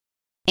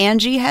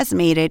Angie has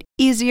made it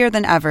easier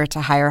than ever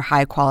to hire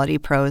high-quality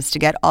pros to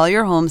get all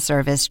your home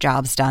service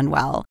jobs done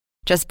well.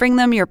 Just bring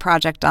them your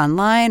project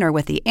online or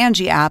with the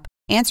Angie app,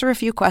 answer a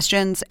few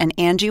questions, and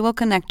Angie will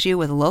connect you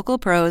with local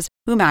pros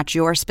who match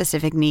your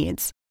specific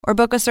needs. Or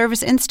book a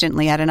service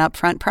instantly at an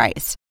upfront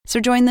price. So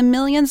join the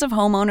millions of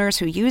homeowners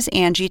who use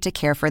Angie to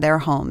care for their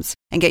homes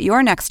and get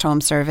your next home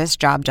service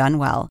job done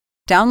well.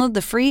 Download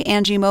the free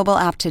Angie mobile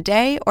app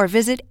today or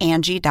visit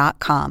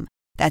Angie.com.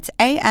 That's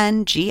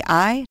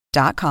ANGI.com.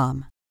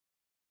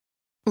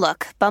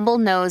 Look, Bumble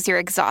knows you're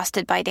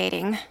exhausted by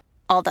dating.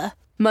 All the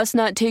must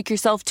not take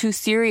yourself too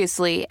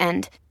seriously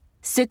and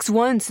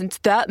 6'1" since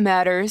that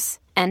matters.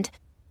 And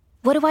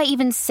what do I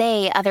even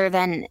say other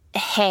than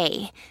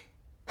hey?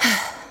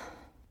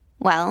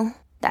 Well,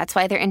 that's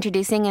why they're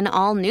introducing an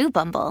all-new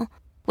Bumble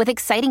with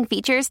exciting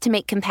features to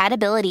make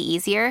compatibility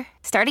easier,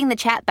 starting the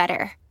chat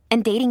better,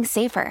 and dating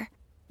safer.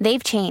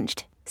 They've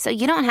changed, so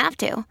you don't have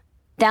to.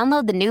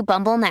 Download the new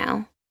Bumble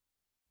now.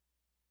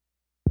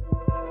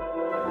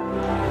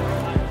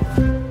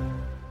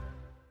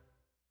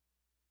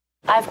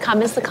 I've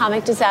come as the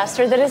comic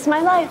disaster that is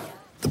my life.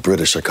 The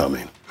British are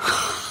coming.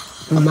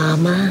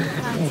 Mama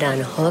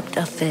done hooked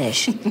a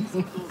fish.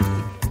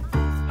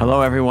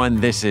 Hello,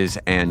 everyone. This is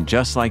And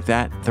Just Like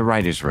That, The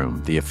Writer's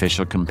Room, the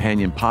official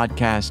companion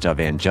podcast of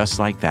And Just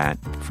Like That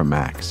from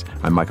Max.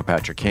 I'm Michael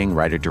Patrick King,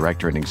 writer,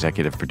 director, and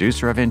executive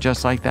producer of And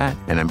Just Like That,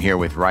 and I'm here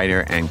with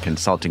writer and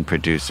consulting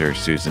producer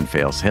Susan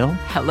Fales-Hill.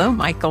 Hello,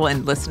 Michael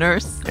and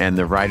listeners. And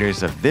the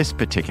writers of this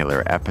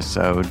particular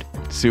episode,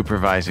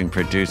 supervising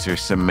producer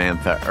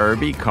Samantha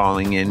Irby,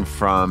 calling in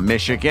from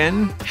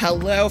Michigan.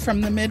 Hello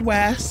from the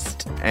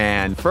Midwest.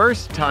 And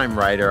first-time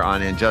writer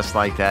on And Just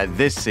Like That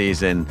this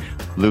season,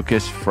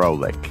 Lucas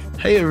Froelich.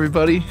 Hey,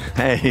 everybody.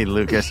 Hey,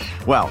 Lucas.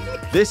 Well,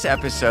 this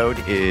episode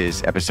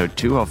is episode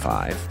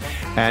 205,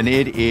 and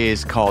it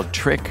is called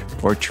Trick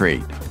or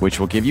Treat,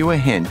 which will give you a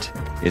hint.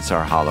 It's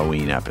our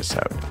Halloween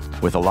episode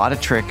with a lot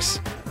of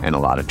tricks and a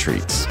lot of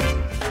treats.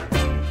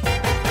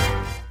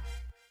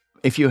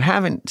 If you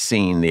haven't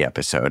seen the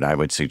episode, I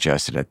would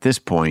suggest that at this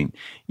point,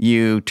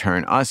 you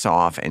turn us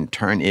off and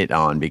turn it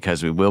on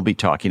because we will be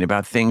talking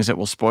about things that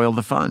will spoil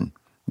the fun.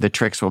 The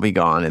tricks will be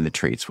gone and the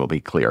treats will be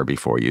clear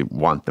before you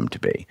want them to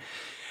be.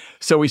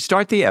 So we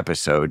start the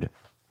episode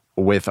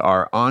with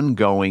our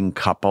ongoing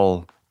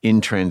couple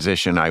in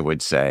transition, I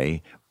would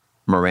say,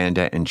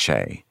 Miranda and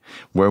Che.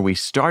 Where we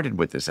started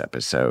with this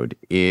episode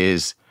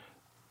is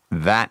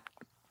that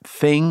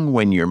thing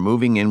when you're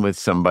moving in with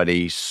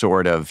somebody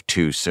sort of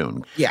too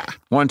soon. Yeah.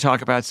 Want to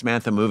talk about,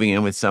 Samantha, moving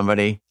in with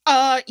somebody?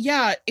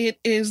 Yeah, it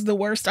is the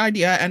worst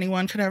idea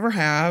anyone could ever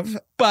have.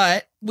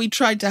 But we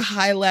tried to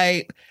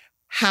highlight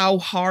how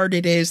hard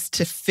it is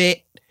to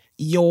fit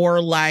your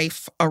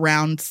life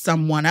around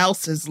someone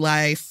else's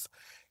life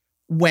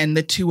when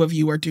the two of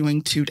you are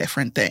doing two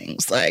different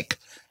things, like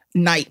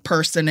night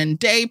person and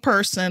day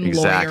person,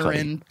 Exactly. lawyer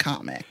and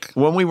comic.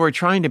 When we were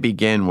trying to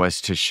begin was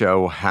to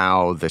show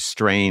how the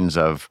strains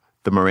of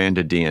the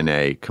Miranda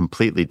DNA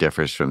completely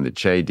differs from the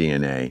Che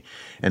DNA.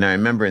 And I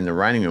remember in the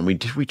writing room, we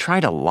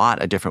tried a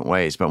lot of different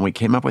ways, but we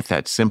came up with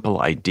that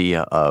simple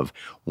idea of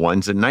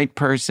one's a night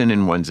person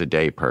and one's a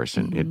day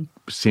person. Mm-hmm. It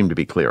seemed to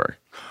be clearer.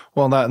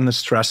 Well, that and the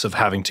stress of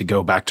having to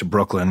go back to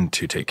Brooklyn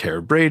to take care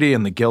of Brady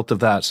and the guilt of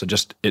that. So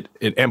just it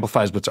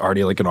amplifies what's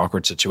already like an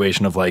awkward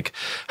situation of like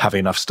having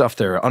enough stuff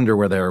there,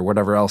 underwear there, or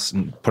whatever else,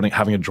 and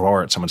having a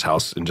drawer at someone's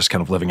house and just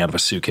kind of living out of a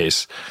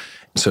suitcase.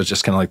 So it's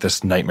just kind of like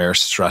this nightmare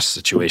stress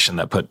situation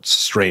that puts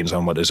strains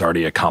on what is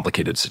already a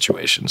complicated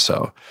situation.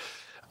 So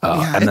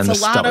and then it's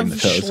the a lot of the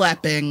toes.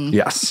 schlepping.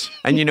 Yes.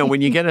 And you know,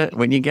 when you get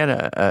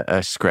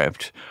a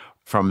script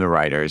from the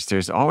writers,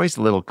 there's always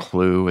a little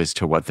clue as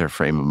to what their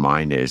frame of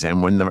mind is.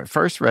 And when I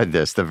first read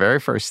this, the very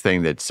first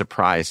thing that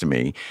surprised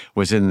me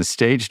was in the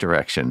stage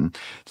direction,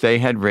 they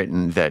had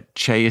written that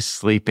Che is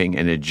sleeping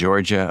in a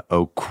Georgia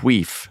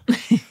O'Keeffe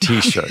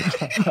t-shirt.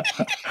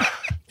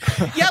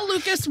 Yeah,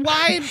 Lucas,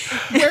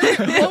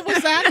 what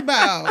was that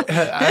about?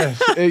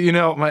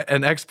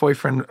 An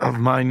ex-boyfriend of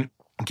mine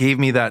gave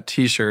me that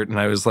t-shirt and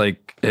I was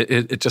like,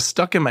 it just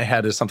stuck in my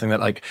head as something that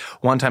like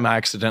one time I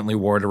accidentally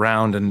wore it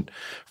around and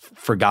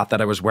forgot that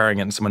I was wearing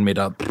it and someone made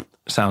a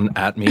sound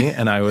at me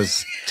and I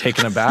was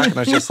taken aback and I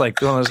was just like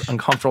doing those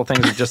uncomfortable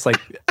things of just like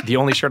the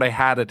only shirt I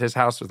had at his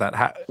house was that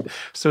hat.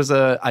 So it was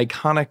an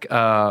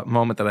iconic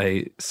moment that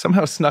I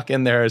somehow snuck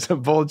in there as a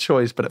bold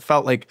choice, but it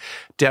felt like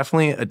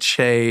definitely a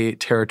Che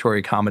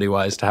territory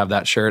comedy-wise to have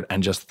that shirt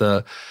and just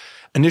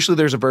initially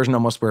there's a version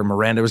almost where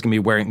Miranda was going to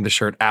be wearing the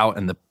shirt out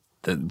and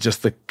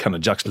just the kind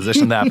of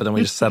juxtaposition of that, but then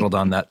we just settled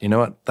on that. You know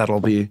what?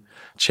 That'll be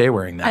Che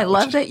wearing that. I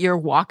love that your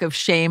walk of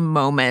shame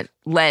moment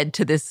led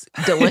to this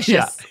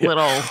delicious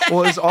little...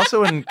 Well, it was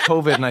also in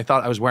COVID, and I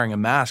thought I was wearing a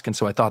mask, and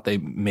so I thought they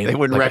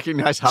wouldn't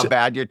recognize how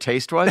bad your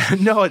taste was?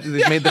 No,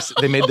 they made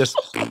this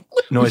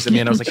noise at me,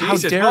 and I was like, how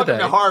Jesus, dare welcome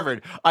they? to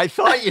Harvard. I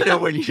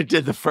thought, when you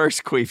did the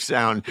first queef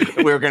sound,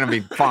 we were going to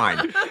be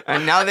fine.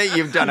 And now that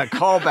you've done a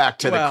callback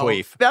to the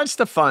queef, that's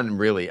the fun,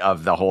 really,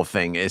 of the whole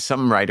thing, is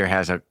some writer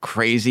has a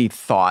crazy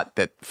thought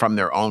that from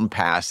their own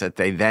past that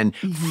they then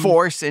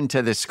force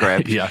into the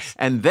script. Yes.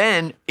 And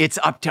then it's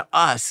up to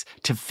us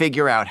to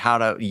figure out how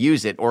to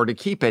use it or to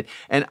keep it.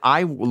 And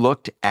I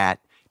looked at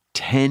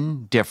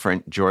 10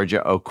 different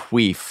Georgia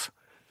O'Keeffe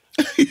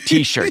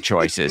T-shirt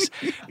choices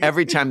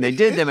every time they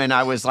did them. And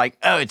I was like,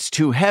 oh, it's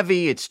too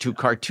heavy. It's too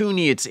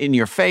cartoony. It's in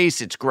your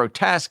face. It's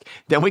grotesque.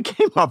 Then we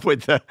came up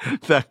with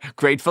the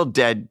Grateful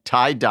Dead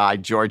tie-dye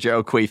Georgia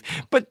O'Keeffe.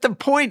 But the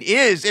point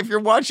is, if you're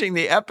watching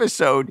the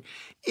episode,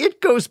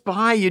 it goes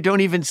by. You don't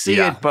even see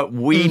it, but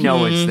we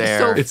know it's there.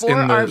 So It's for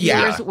in the- our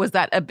viewers, was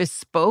that a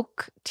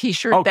bespoke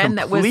T-shirt then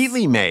that was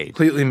completely made.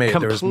 Completely made.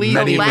 There was Completely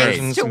many made.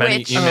 versions, To many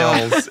which-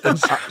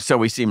 emails. So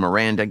we see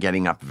Miranda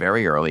getting up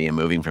very early and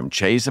moving from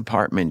Che's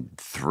apartment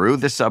through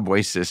the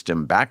subway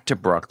system back to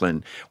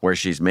Brooklyn, where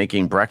she's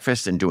making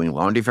breakfast and doing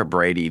laundry for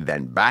Brady,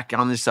 then back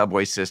on the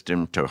subway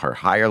system to her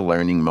higher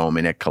learning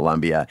moment at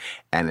Columbia.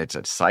 And it's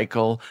a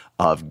cycle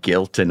of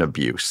guilt and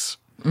abuse.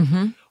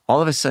 Mm-hmm.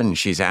 All of a sudden,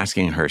 she's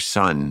asking her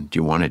son, do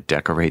you want to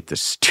decorate the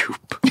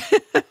stoop?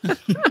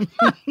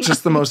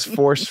 Just the most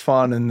forced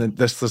fun, and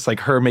this like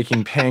her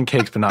making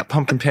pancakes, but not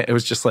pumpkin pan. It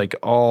was just like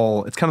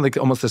it's kind of like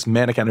almost this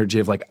manic energy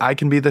of like, I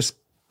can be this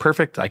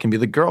perfect, I can be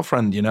the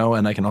girlfriend,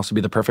 and I can also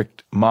be the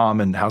perfect mom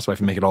and housewife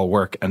and make it all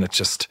work. And it's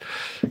just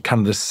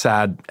kind of this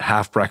sad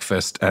half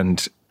breakfast,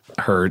 and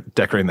her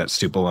decorating that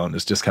stoop alone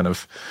is just kind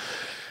of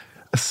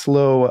a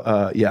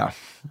slow,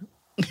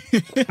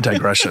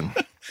 digression.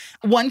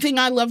 One thing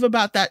I love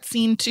about that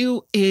scene,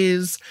 too,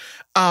 is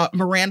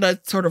Miranda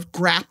sort of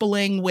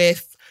grappling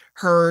with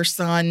her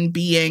son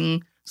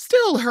being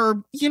still her,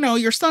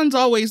 your son's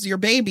always your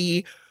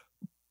baby,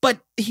 but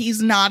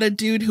he's not a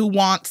dude who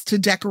wants to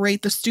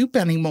decorate the stoop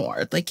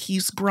anymore. Like,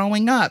 he's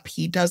growing up.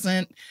 He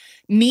doesn't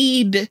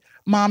need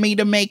mommy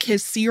to make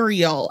his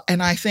cereal.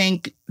 And I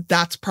think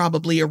that's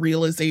probably a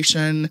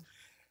realization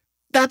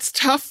that's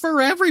tough for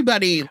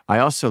everybody. I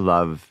also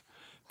love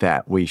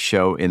that we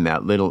show in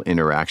that little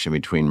interaction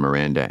between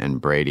Miranda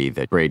and Brady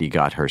that Brady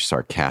got her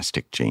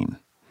sarcastic gene.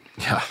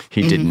 Yeah.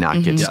 He did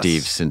not get Yes.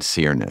 Steve's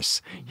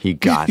sincereness. He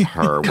got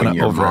her when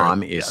your over,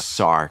 mom is yes.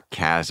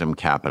 sarcasm,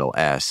 capital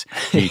S.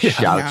 He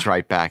shouts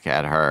right back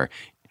at her,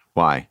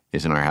 why?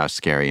 Isn't our house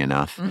scary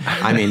enough?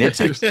 I mean, it's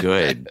a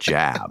good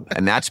jab.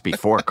 And that's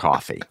before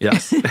coffee.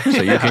 Yes.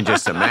 So you can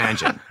just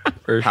imagine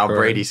how sure.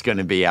 Brady's going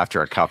to be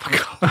after a cup of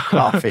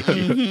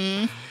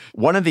coffee.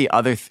 One of the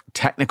other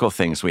technical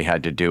things we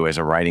had to do as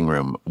a writing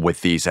room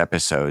with these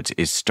episodes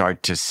is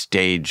start to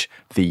stage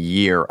the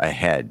year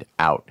ahead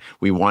out.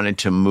 We wanted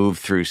to move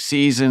through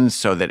seasons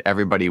so that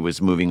everybody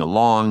was moving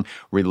along.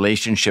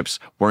 Relationships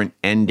weren't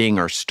ending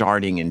or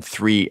starting in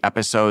 3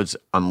 episodes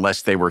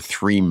unless they were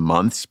 3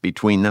 months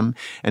between them.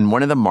 And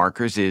one of the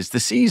markers is the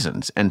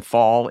seasons. And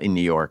fall in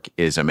New York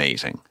is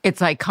amazing.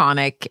 It's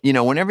iconic.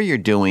 Whenever you're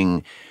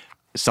doing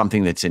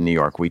something that's in New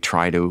York, we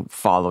try to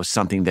follow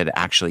something that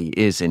actually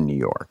is in New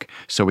York.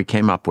 So we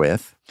came up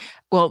with...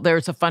 Well,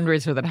 there's a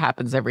fundraiser that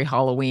happens every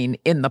Halloween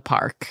in the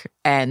park,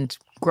 and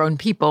grown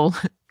people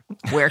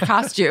wear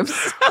costumes,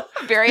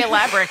 very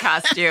elaborate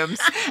costumes,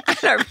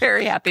 and are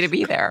very happy to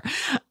be there.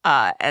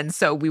 And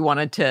so we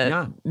wanted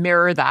to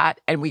mirror that,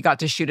 and we got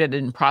to shoot it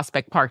in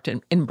Prospect Park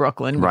in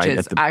Brooklyn, which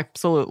is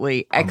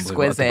absolutely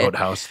exquisite. The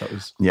boathouse, that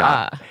was...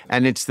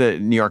 and it's the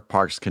New York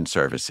Parks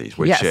Conservancy,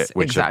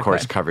 which of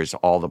course covers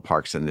all the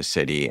parks in the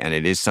city, and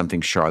it is something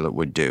Charlotte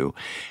would do.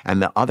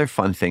 And the other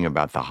fun thing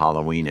about the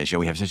Halloween is,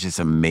 we have such this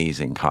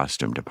amazing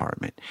costume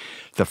department.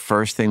 The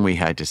first thing we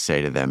had to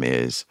say to them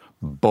is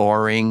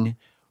boring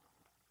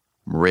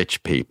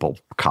rich people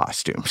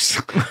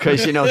costumes,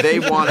 because they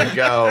want to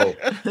go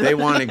they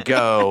want to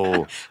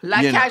go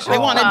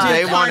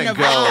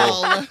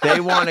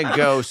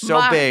so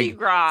Mardi big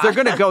Gras. they're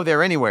going to go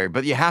there anyway,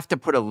 but you have to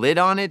put a lid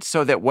on it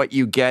so that what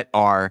you get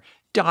are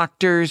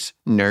doctors,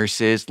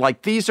 nurses,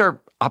 like these are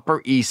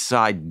Upper East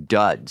Side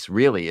duds,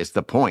 really, is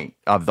the point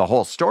of the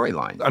whole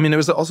storyline. I mean, it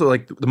was also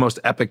like the most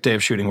epic day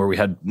of shooting where we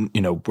had,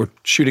 we're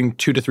shooting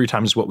 2 to 3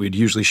 times what we'd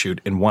usually shoot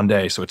in one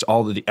day. So it's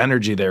all the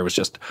energy there was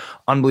just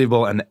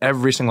unbelievable. And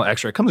every single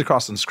extra, it comes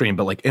across on screen,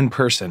 but like in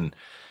person,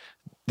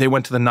 they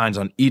went to the nines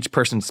on each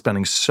person,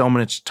 spending so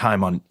much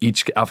time on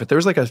each outfit. There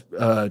was like a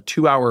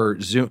 2-hour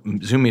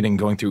Zoom meeting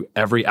going through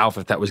every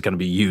outfit that was going to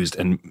be used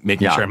and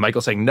making sure. And Michael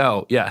saying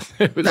no. Yeah.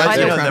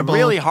 The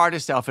really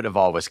hardest outfit of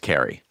all was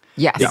Carrie.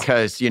 Yes.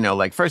 Because,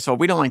 first of all,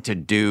 we don't like to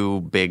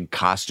do big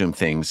costume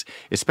things,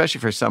 especially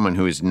for someone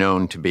who is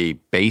known to be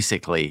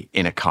basically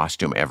in a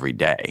costume every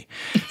day.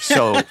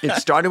 So it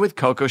started with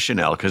Coco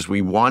Chanel because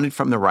we wanted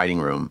from the writing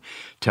room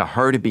to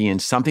her to be in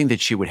something that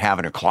she would have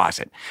in her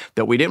closet,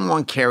 that we didn't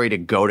want Carrie to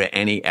go to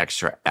any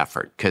extra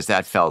effort because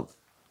that felt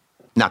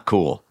not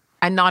cool.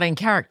 And not in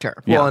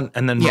character. Well,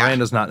 and then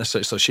Miranda's not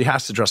necessarily, so she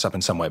has to dress up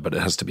in some way, but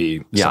it has to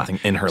be something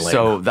in her lane.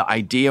 So the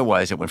idea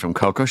was it went from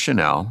Coco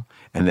Chanel,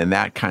 and then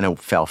that kind of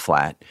fell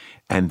flat.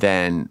 And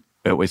then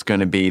it was going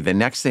to be the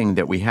next thing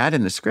that we had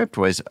in the script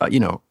was,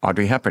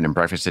 Audrey Hepburn in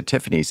Breakfast at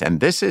Tiffany's. And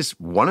this is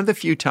one of the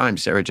few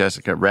times Sarah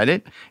Jessica read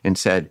it and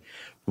said,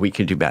 we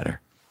could do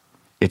better.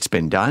 It's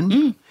been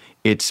done.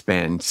 It's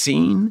been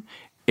seen.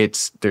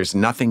 There's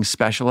nothing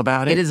special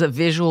about it. It is a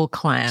visual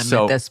clam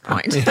at this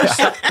point.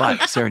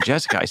 But Sarah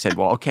Jessica, I said,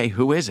 well, okay,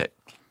 who is it?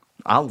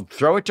 I'll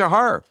throw it to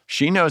her.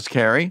 She knows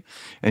Carrie.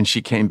 And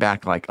she came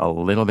back like a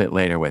little bit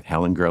later with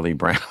Helen Gurley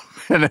Brown,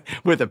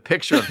 with a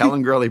picture of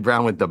Helen Gurley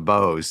Brown with the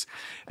bows.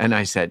 And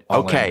I said,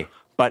 okay,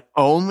 but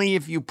only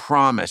if you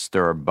promise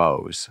there are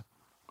bows.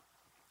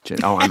 She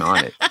said, I'm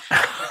on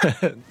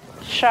it.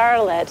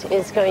 Charlotte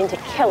is going to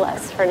kill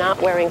us for not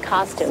wearing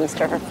costumes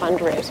to her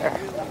fundraiser.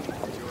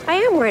 I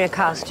am wearing a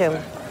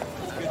costume.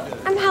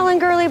 I'm Helen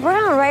Gurley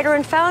Brown, writer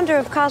and founder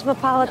of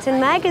Cosmopolitan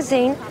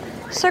magazine,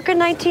 circa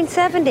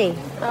 1970.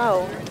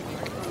 Oh,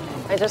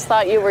 I just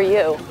thought you were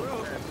you.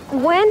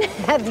 When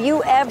have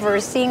you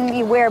ever seen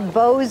me wear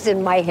bows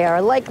in my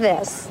hair like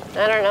this?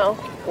 I don't know,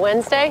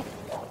 Wednesday?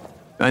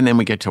 And then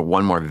we get to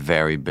one more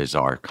very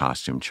bizarre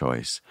costume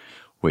choice,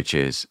 which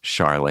is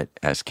Charlotte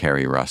as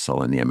Carrie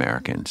Russell in The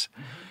Americans.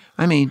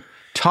 I mean,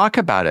 talk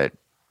about a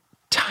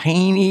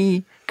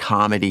tiny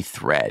comedy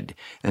thread.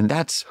 And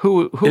that's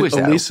who is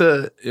that?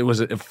 Elisa, it was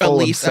a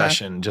full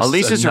obsession. Just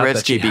Elisa enough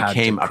that she Zaritsky had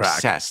became to crack.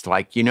 obsessed.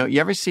 Like, you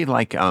ever see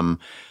like a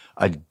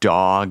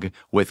dog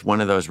with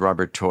one of those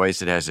rubber toys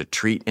that has a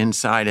treat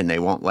inside and they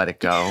won't let it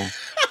go?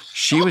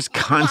 She was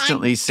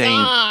constantly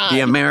saying,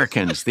 the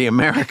Americans, the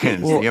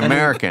Americans, the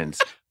Americans.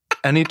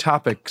 Any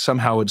topic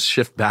somehow would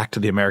shift back to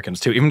the Americans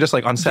too. Even just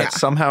like on set,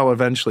 somehow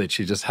eventually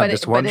she just had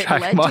this one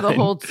track mind. But it led to the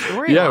whole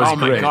story. Yeah, it was oh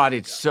great. my God,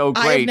 it's so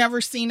great. I've never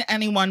seen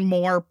anyone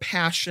more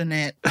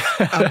passionate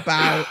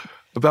about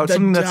about the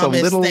something that's a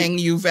dumbest little thing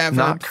you've ever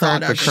not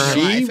thought current, of but in current.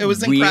 your life. It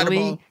was incredible.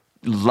 Really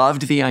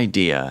loved the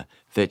idea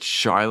that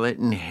Charlotte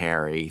and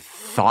Harry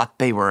thought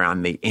they were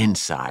on the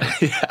inside,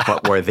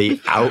 but were the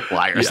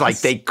outliers. Yes. Like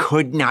they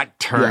could not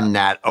turn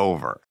that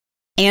over.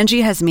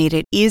 Angie has made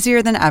it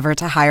easier than ever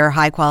to hire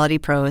high-quality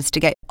pros to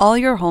get all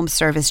your home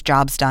service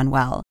jobs done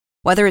well.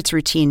 Whether it's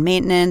routine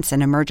maintenance,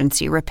 an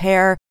emergency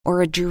repair,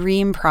 or a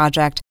dream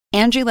project,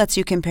 Angie lets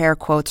you compare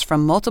quotes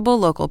from multiple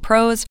local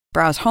pros,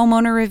 browse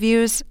homeowner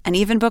reviews, and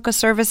even book a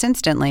service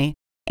instantly.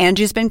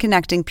 Angie's been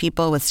connecting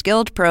people with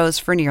skilled pros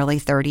for nearly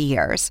 30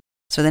 years.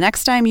 So the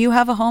next time you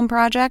have a home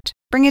project,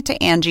 bring it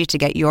to Angie to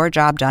get your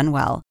job done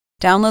well.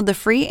 Download the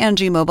free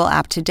Angie mobile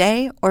app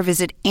today or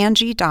visit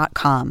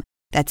Angie.com.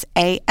 That's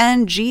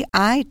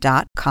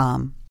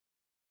ANGI.com.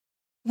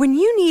 When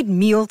you need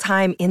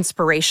mealtime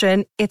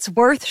inspiration, it's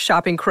worth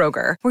shopping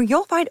Kroger, where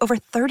you'll find over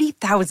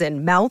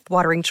 30,000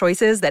 mouth-watering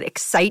choices that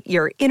excite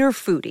your inner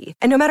foodie.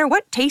 And no matter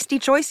what tasty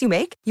choice you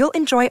make, you'll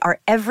enjoy our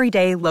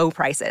everyday low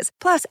prices,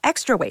 plus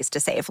extra ways to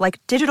save,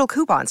 like digital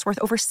coupons worth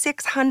over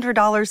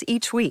 $600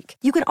 each week.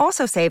 You can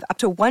also save up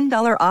to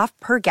 $1 off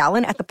per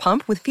gallon at the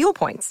pump with fuel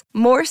points.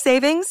 More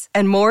savings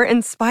and more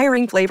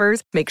inspiring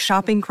flavors make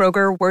shopping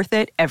Kroger worth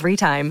it every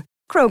time.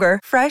 Kroger,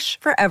 fresh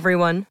for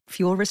everyone.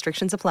 Fuel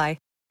restrictions apply.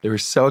 They were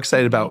so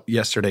excited about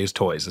yesterday's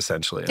toys,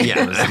 essentially.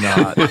 Yeah. It was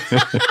not.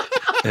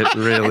 It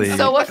really. And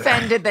so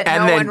offended that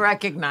no one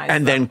recognized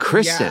And them. then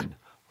Kristen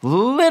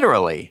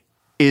literally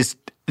is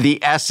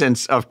the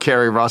essence of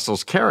Carrie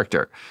Russell's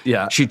character.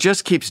 Yeah. She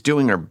just keeps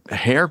doing her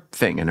hair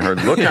thing and her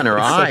look on her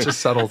eye. Such a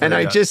subtle thing. And I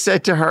yeah. just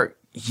said to her,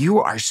 you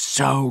are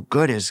so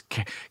good as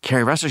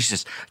Carrie Russell. She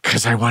says,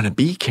 because I want to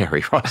be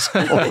Carrie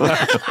Russell.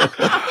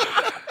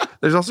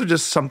 There's also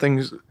just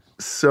something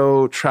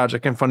so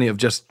tragic and funny of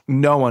just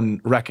no one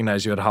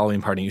recognized you at a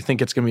Halloween party. You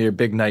think it's going to be your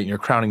big night and your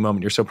crowning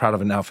moment. You're so proud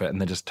of an outfit. And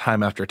then just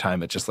time after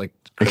time, it's just like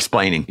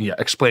Explaining. Yeah,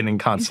 explaining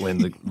constantly in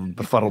the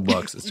befuddled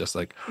looks. It's just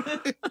like.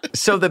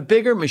 So the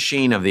bigger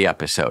machine of the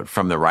episode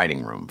from the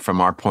writing room, from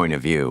our point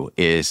of view,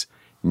 is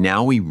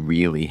now we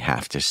really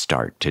have to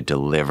start to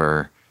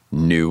deliver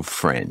new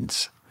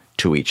friends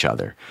to each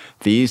other.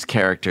 These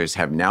characters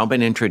have now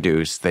been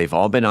introduced. They've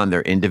all been on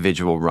their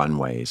individual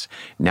runways.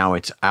 Now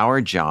it's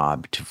our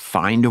job to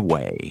find a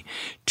way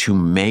to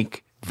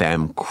make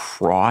them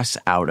cross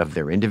out of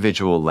their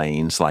individual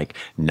lanes, like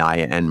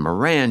Naya and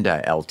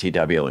Miranda,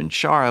 LTW and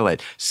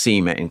Charlotte,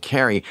 Seema and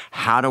Carrie.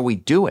 How do we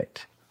do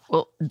it?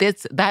 Well,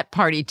 that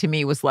party to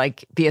me was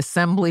like the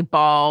assembly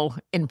ball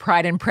in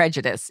Pride and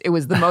Prejudice. It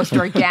was the most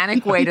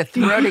organic way to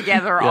throw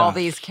together all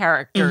these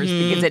characters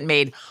because it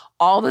made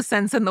all the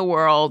sense in the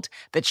world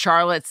that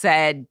Charlotte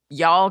said,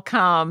 y'all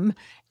come,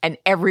 and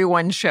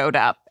everyone showed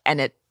up.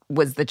 And it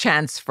was the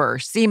chance for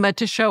Seema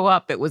to show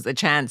up. It was the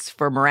chance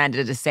for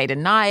Miranda to say to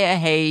Naya,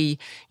 hey,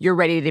 you're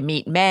ready to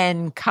meet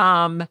men,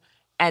 come.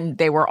 And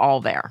they were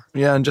all there.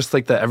 Yeah, and just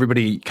like that,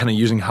 everybody kind of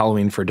using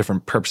Halloween for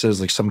different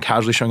purposes, like some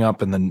casually showing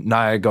up, and then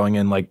Naya going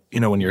in, like, you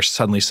know, when you're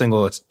suddenly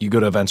single, you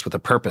go to events with a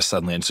purpose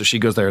suddenly. And so she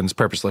goes there in this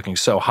purpose looking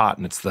so hot,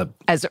 and it's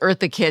as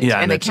Eartha Kitt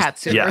in the cat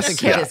suit. Eartha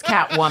Kitt is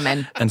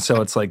Catwoman. And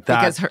so it's like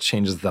that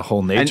changes the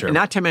whole nature. And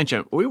not to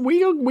mention,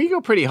 we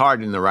go pretty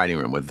hard in the writing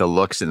room with the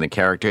looks and the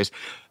characters.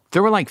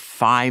 There were like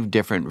 5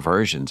 different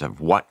versions of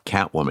what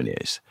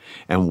Catwoman is.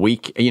 And we,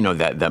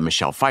 the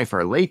Michelle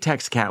Pfeiffer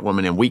latex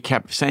Catwoman, and we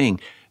kept saying,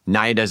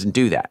 Nia doesn't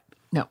do that.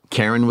 No.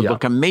 Karen would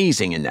look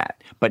amazing in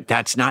that. But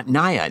that's not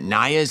Nia.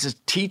 Nia is a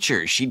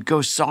teacher. She'd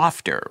go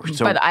softer.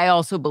 So, but I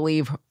also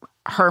believe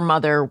her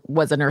mother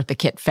was an Eartha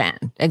Kitt fan.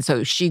 And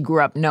so she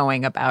grew up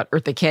knowing about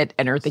Eartha Kitt,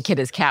 and Eartha Kitt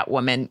is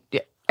Catwoman.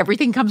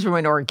 Everything comes from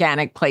an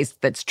organic place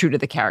that's true to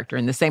the character.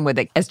 In the same way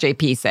that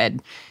SJP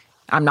said,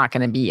 I'm not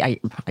going to be, I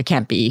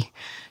can't be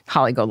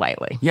Holly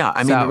Golightly. Yeah,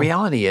 I mean, the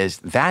reality is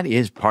that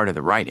is part of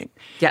the writing.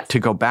 Yes. To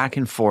go back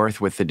and forth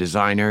with the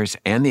designers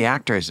and the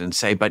actors and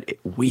say, but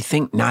we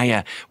think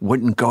Nia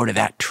wouldn't go to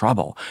that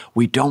trouble.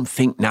 We don't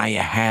think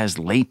Nia has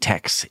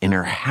latex in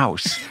her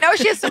house. No,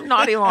 she has some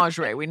naughty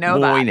lingerie. We know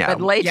that. We know.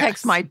 But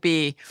latex might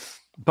be.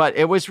 But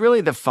it was really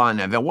the fun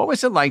of it. What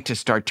was it like to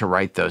start to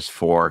write those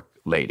 4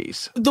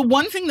 ladies? The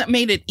one thing that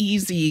made it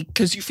easy,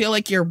 because you feel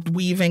like you're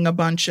weaving a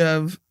bunch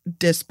of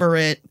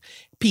disparate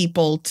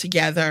people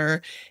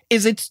together,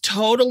 is it's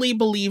totally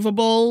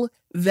believable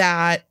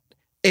that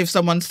if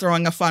someone's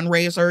throwing a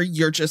fundraiser,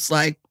 you're just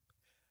like,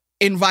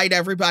 invite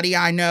everybody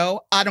I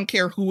know. I don't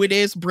care who it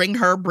is. Bring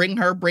her.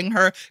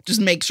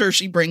 Just make sure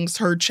she brings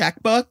her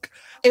checkbook.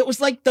 It was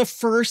like the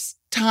first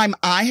time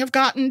I have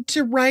gotten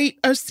to write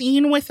a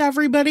scene with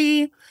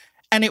everybody.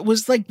 And it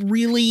was like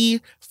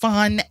really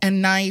fun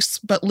and nice.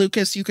 But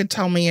Lucas, you could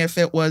tell me if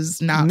it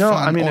was not fun. No,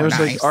 I mean, it was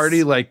nice. like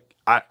already like,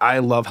 I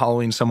love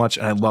Halloween so much,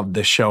 and I love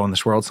this show and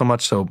this world so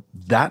much. So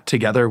that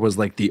together was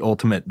like the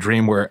ultimate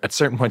dream, where at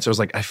certain points I was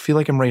like, I feel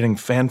like I'm writing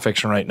fan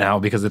fiction right now,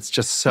 because it's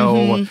just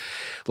so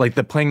like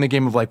playing the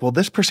game of like, well,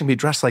 this person can be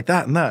dressed like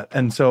that and that.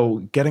 And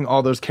so getting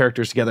all those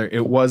characters together,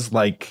 it was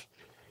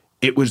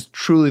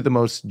truly the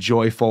most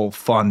joyful,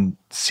 fun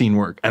scene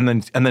work. And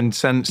then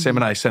Sam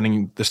and I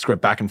sending the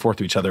script back and forth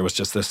to each other was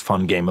just this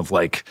fun game of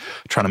like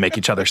trying to make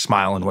each other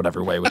smile in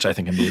whatever way, which I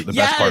think can be the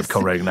best part of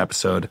co-writing an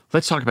episode.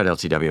 Let's talk about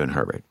LTW and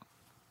Herbert.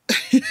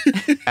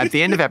 At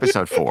the end of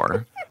episode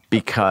 4,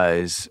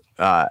 because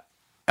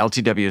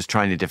LTW is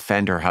trying to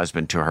defend her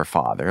husband to her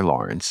father,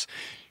 Lawrence,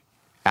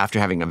 after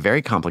having a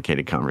very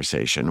complicated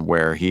conversation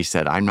where he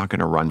said, I'm not going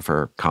to run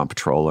for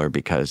comptroller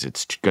because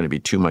it's going to be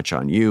too much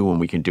on you, and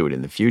we can do it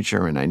in the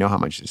future, and I know how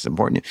much it's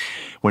important.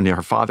 When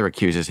her father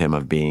accuses him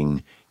of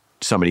being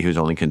somebody who's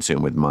only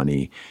consumed with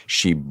money,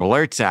 she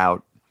blurts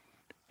out,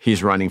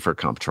 he's running for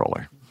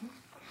comptroller.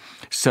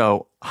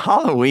 So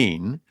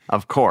Halloween,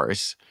 of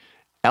course,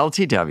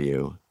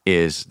 LTW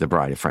is the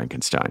Bride of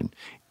Frankenstein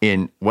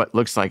in what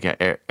looks like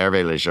a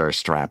Hervé Leger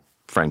strap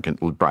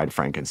Bride of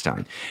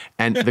Frankenstein.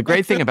 And the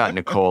great thing about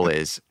Nicole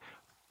is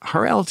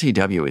her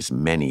LTW is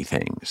many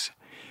things.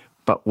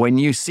 But when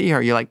you see her,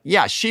 you're like,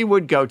 yeah, she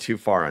would go too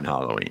far on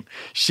Halloween.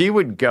 She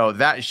would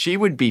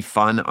be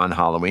fun on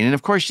Halloween. And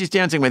of course, she's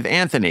dancing with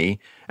Anthony.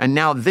 And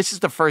now this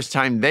is the first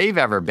time they've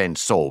ever been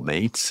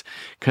soulmates,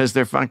 because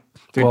they're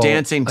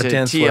dancing to a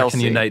dance TLC. Floor can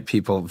unite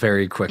people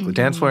very quickly.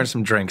 Dance floor and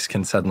some drinks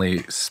can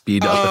suddenly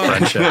speed up the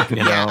friendship.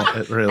 You know,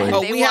 it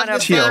really. We have the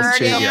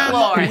TLC.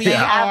 floor.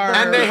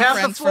 And they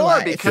have the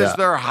floor because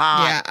they're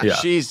hot. Yeah.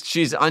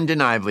 She's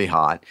undeniably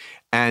hot,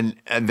 and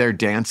they're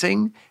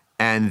dancing.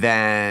 And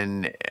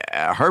then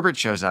Herbert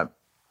shows up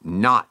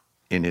not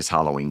in his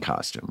Halloween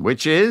costume,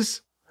 which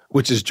is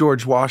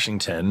George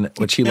Washington,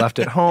 which he left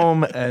at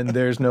home. And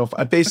there's no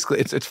basically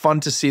it's fun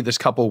to see this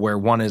couple where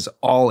one is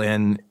all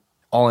into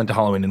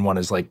Halloween and one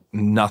is like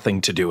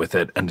nothing to do with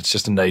it. And it's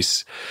just a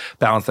nice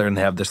balance there. And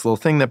they have this little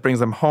thing that brings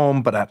them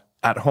home. But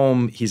at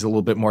home, he's a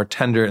little bit more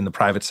tender in the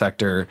private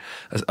sector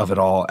of it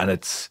all.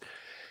 And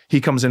he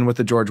comes in with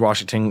the George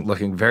Washington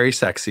looking very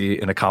sexy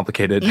in a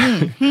complicated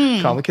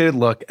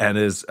look, and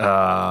is,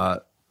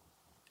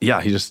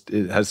 he just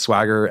has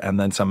swagger and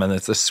then some. And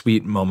it's a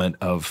sweet moment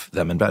of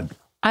them in bed.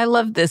 I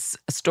love this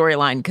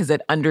storyline because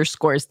it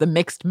underscores the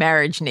mixed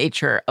marriage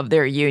nature of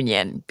their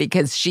union,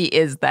 because she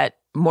is that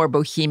more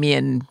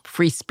bohemian,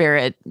 free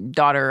spirit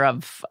daughter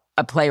of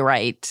a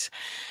playwright.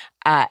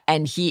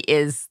 And he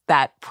is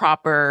that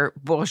proper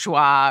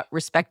bourgeois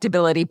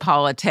respectability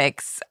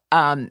politics.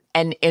 And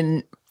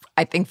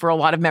I think for a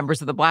lot of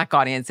members of the Black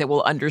audience, it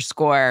will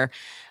underscore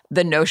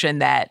the notion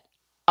that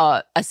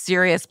a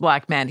serious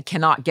Black man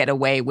cannot get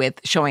away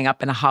with showing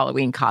up in a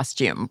Halloween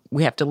costume.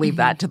 We have to leave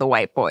that to the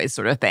white boys,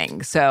 sort of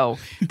thing. So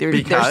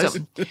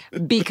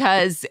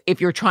because if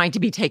you're trying to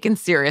be taken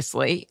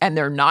seriously and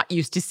they're not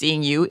used to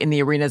seeing you in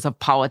the arenas of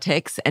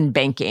politics and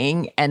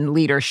banking and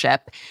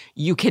leadership,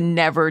 you can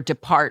never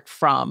depart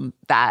from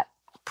that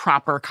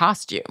proper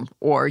costume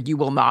or you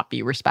will not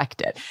be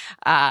respected.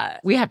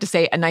 We have to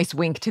say a nice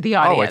wink to the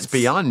audience. Oh, it's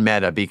beyond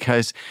meta,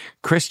 because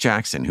Chris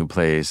Jackson, who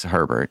plays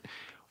Herbert,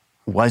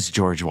 was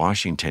George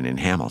Washington in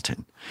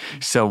Hamilton.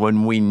 So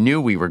when we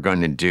knew we were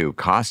going to do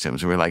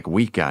costumes, we were like,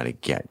 we got to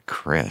get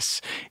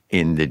Chris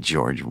in the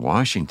George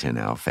Washington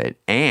outfit.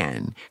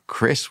 And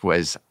Chris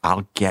was,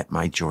 I'll get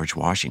my George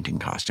Washington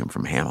costume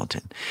from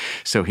Hamilton.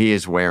 So he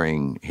is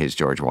wearing his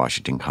George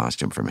Washington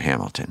costume from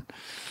Hamilton.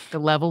 The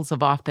levels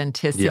of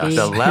authenticity. Yes.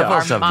 The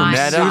levels Our of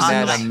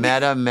minds.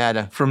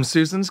 meta. From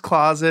Susan's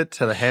closet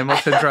to the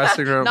Hamilton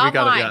dressing room. Not we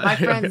got mine, my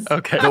friends.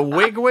 Okay. The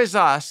wig was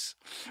us,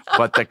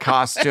 but the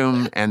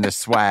costume and the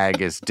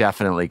swag is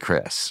definitely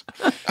Chris.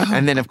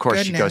 And then, of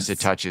course, she goes to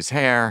touch his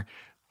hair,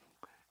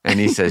 and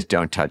he says,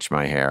 "Don't touch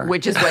my hair."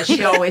 Which is what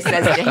she always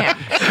says to him.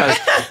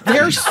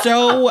 They're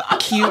so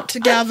cute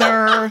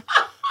together.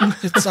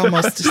 It's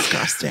almost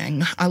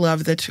disgusting. I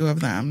love the two of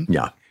them.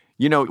 Yeah.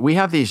 You know, we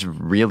have these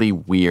really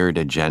weird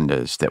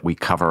agendas that we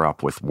cover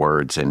up with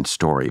words and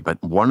story. But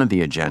one of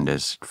the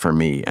agendas for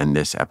me in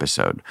this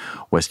episode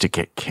was to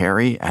get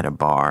Carrie at a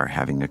bar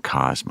having a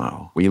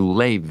Cosmo. We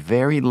lay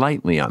very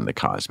lightly on the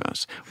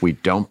Cosmos. We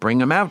don't bring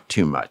them out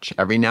too much.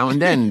 Every now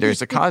and then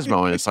there's a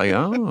Cosmo, and it's like,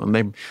 oh,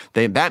 and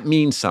they that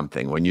means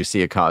something when you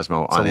see a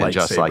Cosmo on And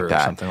Just Like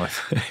That. Something like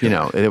that. You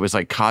know, it was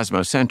like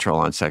Cosmo Central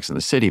on Sex and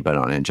the City, but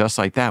on And Just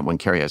Like That, when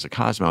Carrie has a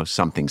Cosmo,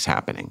 something's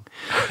happening.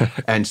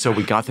 And so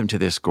we got them to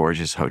this gorgeous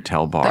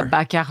hotel bar. The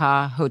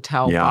Baccarat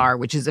Hotel Bar,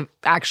 which is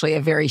actually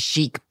a very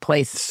chic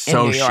place in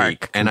New York. So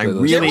chic. And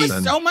there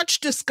was so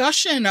much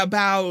discussion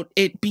about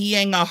it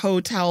being a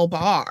hotel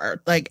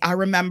bar. Like, I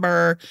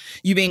remember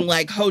you being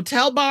like,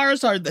 hotel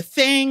bars are the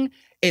thing.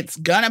 It's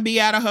gonna be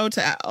at a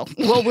hotel.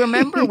 Well,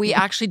 remember, we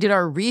actually did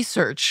our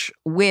research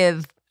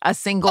with a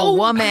single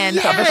woman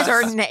of a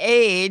certain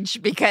age,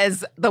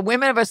 because the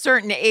women of a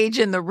certain age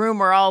in the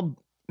room are all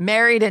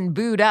married and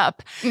booed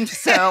up.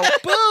 So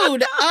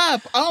booed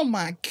up. Oh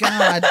my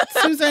God.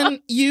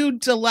 Susan, you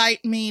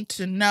delight me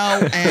to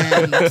know.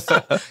 And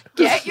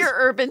get your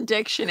Urban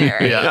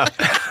Dictionary. Yeah.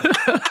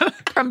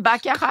 From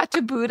Baccarat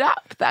to booed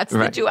up. That's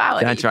the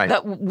duality. That's right.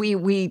 That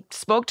we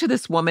spoke to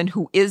this woman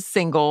who is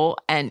single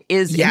and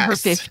is in her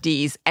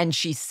 50s. And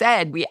she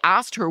said, we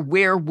asked her,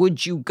 where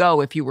would you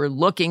go if you were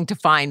looking to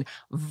find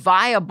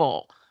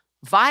viable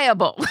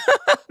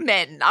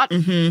men,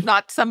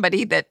 not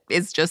somebody that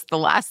is just the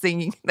last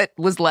thing that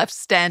was left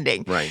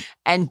standing. Right.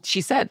 And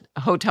she said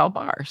hotel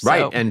bar. So.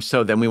 Right. And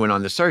so then we went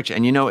on the search.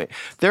 And, you know,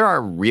 there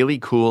are really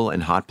cool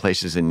and hot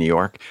places in New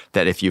York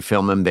that if you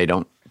film them, they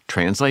don't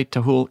translate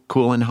to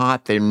cool and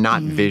hot. They're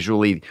not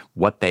visually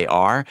what they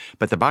are.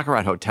 But the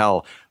Baccarat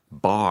Hotel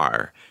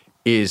bar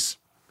is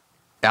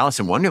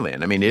Alice in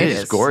Wonderland. I mean, it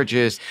is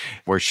gorgeous.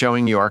 We're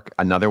showing New York,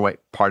 another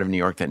part of New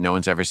York that no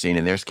one's ever seen.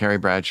 And there's Carrie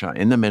Bradshaw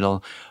in the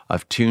middle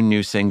of two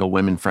new single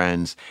women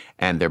friends.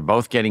 And they're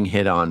both getting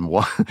hit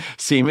on.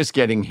 Seema's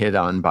getting hit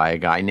on by a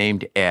guy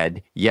named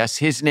Ed. Yes,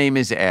 his name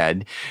is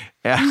Ed.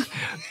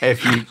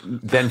 If you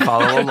then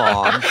follow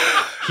along,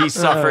 he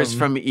suffers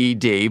from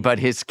ED, but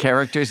his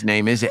character's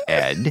name is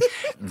Ed.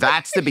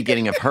 That's the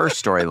beginning of her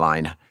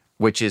storyline,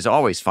 which is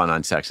always fun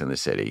on Sex and the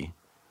City,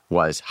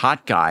 was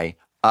hot guy,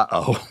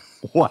 uh-oh.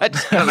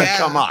 What's going to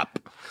come up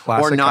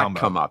Classic or not combo.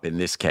 come up in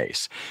this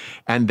case?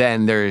 And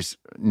then there's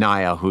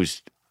Naya,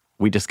 who's,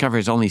 we discover,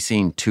 has only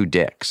seen 2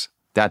 dicks.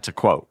 That's a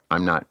quote.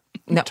 I'm not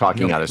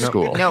talking out of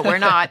school. No, we're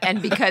not.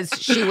 And because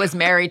she was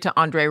married to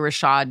Andre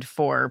Rashad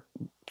for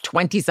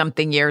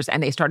 20-something years,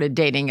 and they started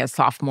dating as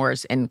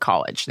sophomores in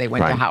college. They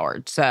went to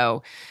Howard.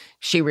 So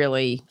she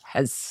really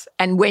has.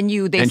 And when they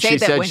say that, she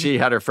said she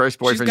had her first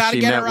boyfriend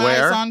she met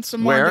where? On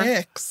some more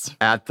dicks.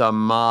 At the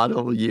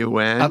Model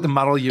UN. At the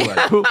Model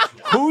UN.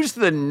 Who's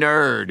the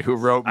nerd who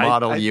wrote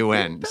Model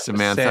UN?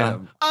 Samantha.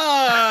 Sam.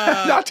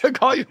 Not to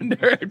call you a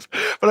nerd,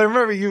 but I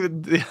remember you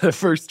the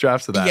first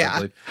drafts of that.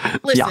 Yeah.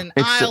 Listen,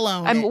 I'll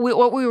own it.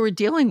 What we were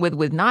dealing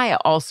with Naya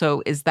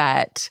also is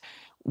that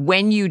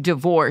when you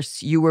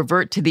divorce, you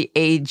revert to the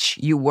age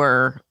you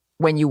were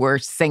when you were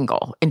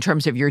single in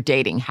terms of your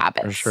dating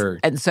habits. For sure.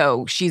 And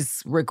so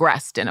she's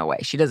regressed in a way.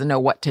 She doesn't know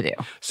what to do.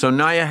 So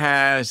Naya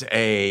has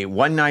a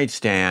one-night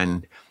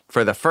stand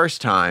for the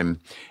first time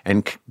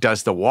and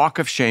does the walk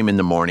of shame in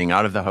the morning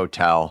out of the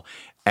hotel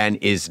and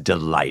is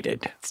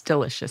delighted. It's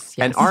delicious,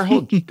 yes. And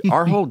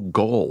our whole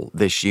goal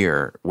this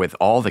year with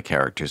all the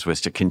characters was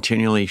to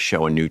continually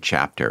show a new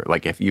chapter.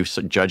 Like if you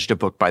judged a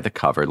book by the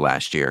cover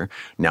last year,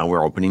 now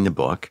we're opening the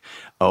book.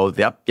 Oh,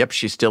 yep,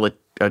 she's still a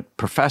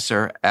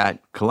professor at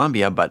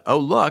Columbia, but oh,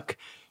 look,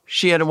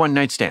 she had a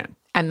one-night stand.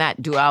 And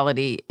that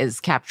duality is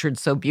captured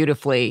so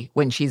beautifully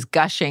when she's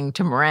gushing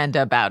to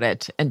Miranda about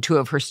it, and 2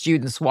 of her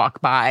students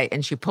walk by,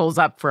 and she pulls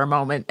up for a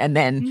moment and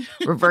then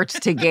reverts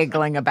to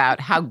giggling about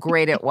how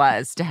great it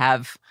was to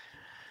have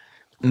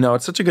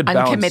it's such a good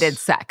balance. Uncommitted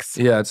sex.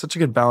 Yeah, it's such a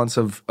good balance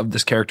of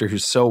this character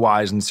who's so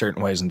wise in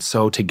certain ways and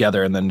so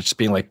together, and then just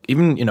being like,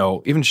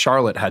 even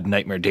Charlotte had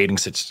nightmare dating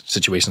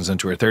situations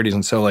into her 30s,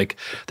 and so like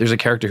there's a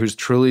character who's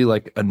truly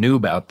like a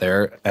noob out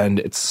there, and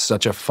it's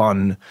such a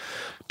fun,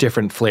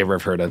 different flavor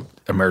of her to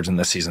emerge in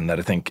this season that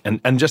I think,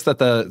 and just that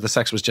the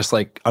sex was just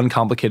like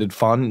uncomplicated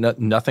fun,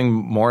 nothing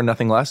more,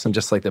 nothing less, and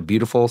just like the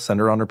beautiful send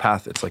her on her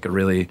path. It's like a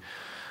really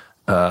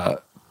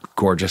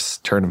gorgeous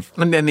turn of.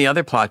 And then the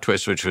other plot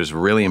twist, which was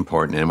really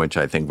important and which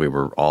I think we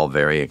were all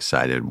very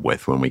excited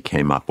with when we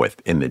came up with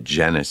in the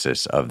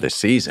genesis of the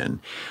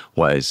season,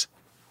 was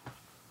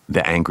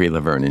the angry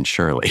Laverne and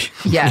Shirley.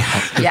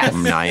 Yes.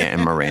 Naya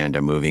and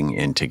Miranda moving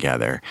in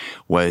together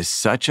was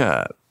such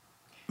a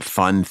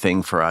fun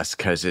thing for us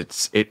because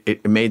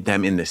it made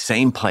them in the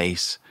same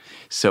place.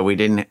 So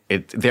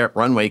their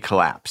runway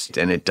collapsed,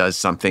 and it does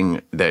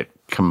something that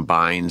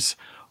combines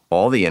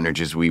all the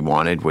energies we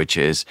wanted, which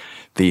is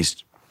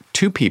these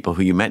two people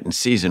who you met in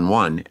season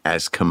 1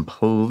 as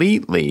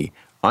completely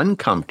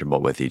uncomfortable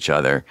with each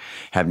other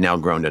have now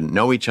grown to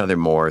know each other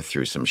more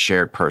through some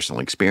shared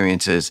personal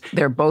experiences.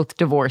 They're both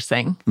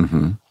divorcing,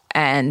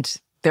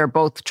 and they're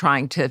both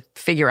trying to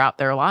figure out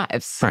their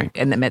lives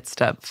in the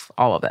midst of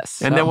all of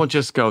this. And then we'll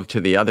just go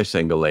to the other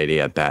single lady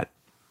at that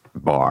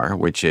bar,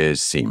 which is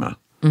Seema.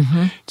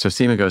 So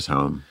Seema goes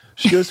home.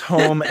 She goes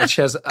home and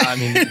she has,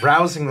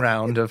 rousing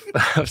round of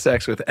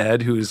sex with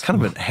Ed, who's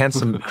kind of a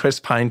handsome Chris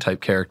Pine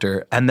type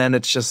character. And then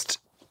it's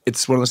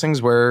one of those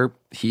things where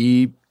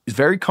he is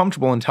very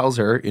comfortable and tells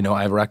her,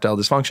 I have erectile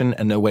dysfunction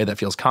in a way that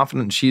feels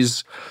confident. And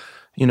she's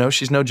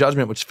no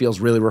judgment, which feels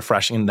really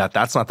refreshing.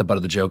 That's not the butt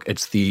of the joke.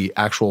 It's the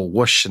actual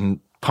whoosh and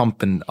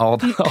pump and all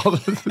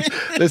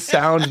the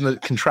sound and the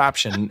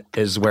contraption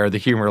is where the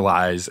humor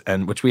lies,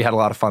 and which we had a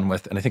lot of fun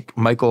with. And I think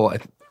Michael,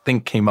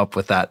 came up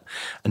with that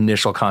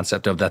initial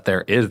concept of that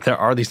there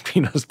are these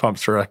penis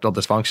pumps for erectile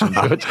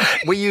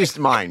dysfunction. We used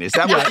mine. Is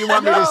that what you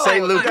want me to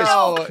say, Lucas?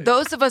 No.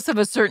 Those of us of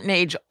a certain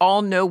age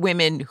all know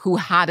women who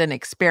had an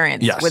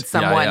experience with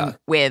someone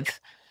with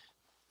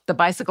the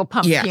bicycle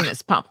pump,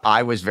 penis pump.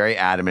 I was very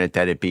adamant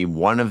that it be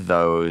one of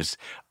those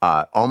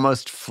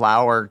almost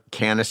flour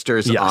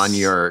canisters on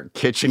your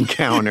kitchen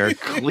counter,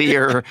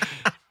 clear.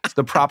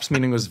 The props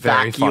meeting was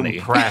very funny.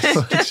 Press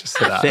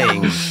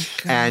thing.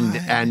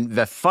 And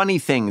the funny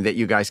thing that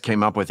you guys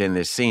came up with in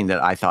this scene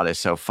that I thought is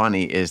so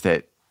funny is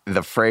that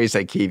the phrase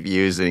I keep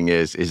using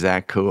is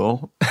that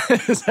cool?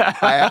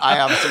 I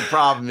have some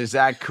problem. Is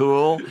that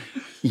cool?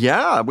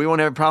 Yeah, we won't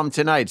have a problem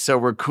tonight. So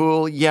we're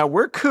cool. Yeah,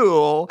 we're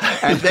cool.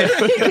 And then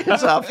he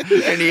gets up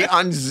and he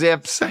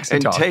unzips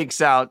and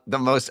takes out the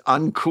most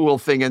uncool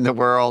thing in the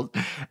world.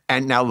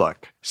 And now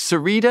look,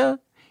 Sarita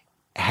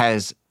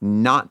has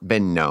not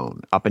been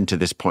known up until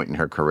this point in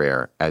her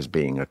career as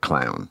being a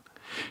clown.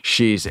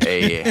 She's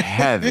a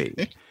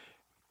heavy,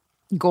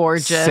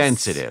 gorgeous,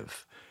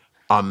 sensitive,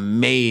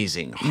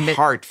 amazing,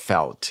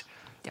 heartfelt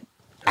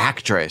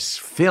actress,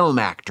 film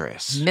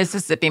actress.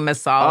 Mississippi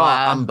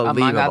Masala,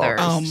 unbelievable. among others.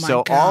 Oh my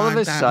so God, all of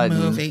a that sudden,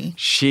 movie.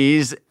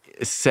 she's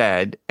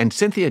said, and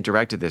Cynthia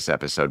directed this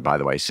episode, by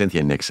the way,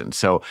 Cynthia Nixon.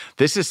 So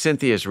this is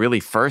Cynthia's really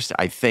first,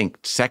 I think,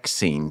 sex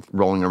scene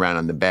rolling around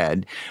on the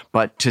bed.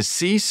 But to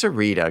see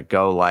Sarita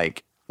go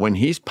like, when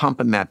he's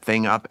pumping that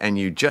thing up and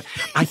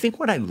I think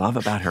what I love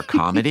about her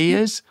comedy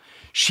is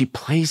she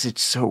plays it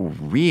so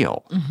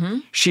real.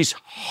 She's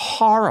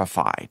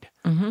horrified.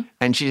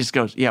 And she just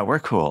goes, yeah, we're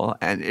cool.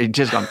 And it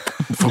just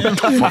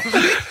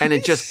and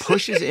it just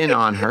pushes in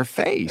on her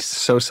face.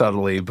 So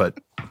subtly, but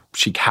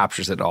she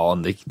captures it all.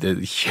 And the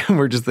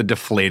humor, just the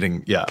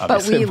deflating,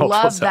 But we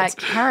love that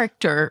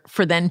character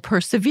for then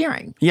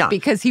persevering. Yeah.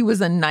 Because he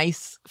was a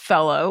nice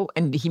fellow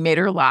and he made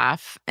her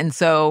laugh. And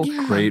so,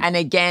 Great. And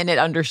again, it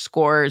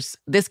underscores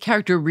this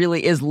character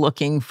really is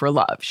looking for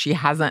love. She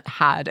hasn't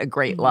had a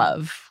great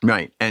love.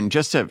 Right. And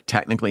just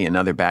technically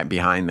another back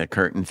behind the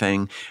curtain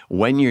thing,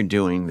 when you're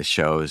doing the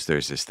shows,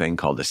 there's this thing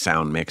called a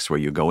sound mix where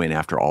you go in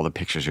after all the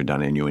pictures are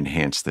done and you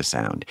enhance the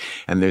sound.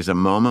 And there's a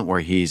moment where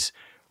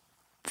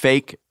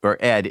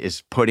Ed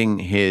is putting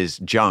his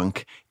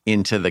junk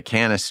into the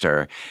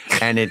canister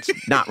and it's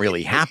not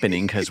really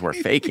happening because we're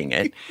faking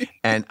it.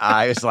 And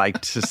I was like,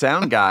 to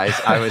sound guys,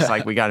 I was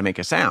like, we got to make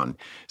a sound.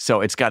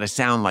 So it's got to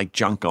sound like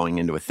junk going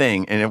into a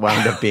thing. And it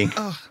wound up being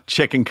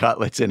chicken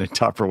cutlets in a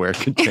Tupperware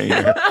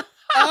container.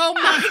 Oh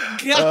my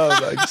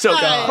God. So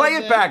play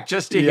it back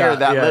just to hear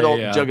that little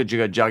jugga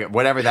jugga jugga,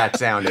 whatever that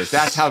sound is.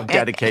 That's how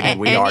dedicated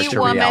we are to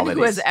reality. Any woman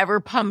who has ever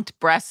pumped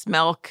breast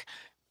milk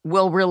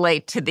will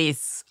relate to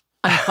these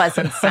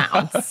unpleasant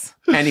sounds.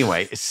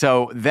 Anyway,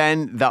 so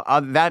then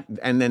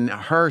then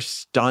her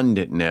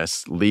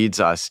stunnedness leads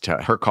us to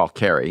her call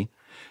Carrie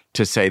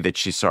to say that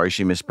she's sorry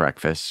she missed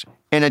breakfast.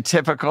 In a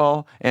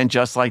typical and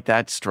just like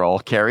that stroll,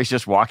 Carrie's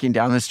just walking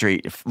down the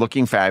street,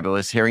 looking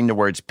fabulous, hearing the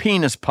words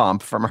penis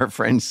pump from her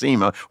friend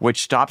Seema,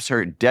 which stops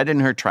her dead in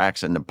her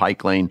tracks in the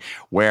bike lane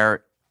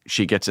where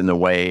she gets in the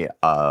way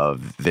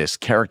of this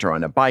character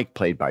on a bike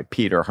played by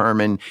Peter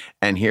Herman.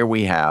 And here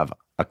we have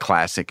a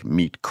classic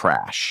meet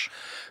crash.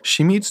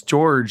 She meets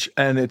George,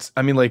 and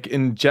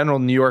in general,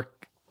 New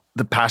York,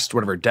 the past,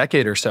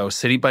 decade or so,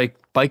 city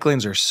bike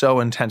lanes are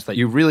so intense that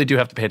you really do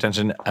have to pay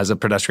attention as a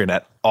pedestrian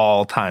at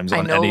all times.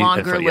 I no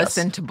longer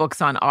listen to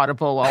books on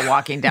Audible while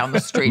walking down the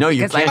street. No,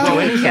 you can't do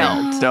anything.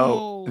 Killed.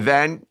 So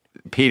then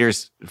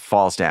Peters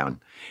falls down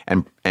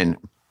and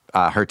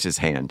hurts his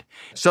hand.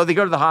 So they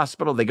go to the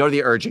hospital. They go to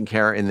the urgent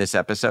care in this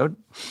episode,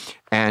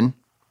 and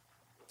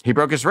he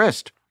broke his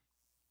wrist.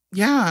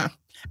 Yeah.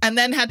 And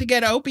then had to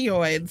get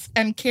opioids.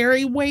 And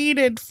Carrie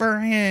waited for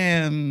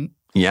him.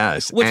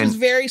 Yes. Which was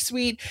very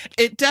sweet.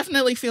 It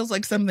definitely feels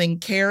like something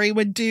Carrie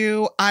would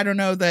do. I don't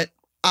know that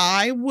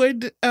I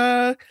would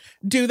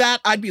do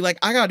that. I'd be like,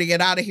 I got to get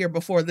out of here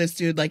before this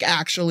dude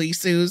actually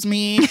sues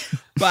me.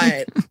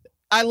 But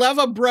I love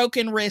a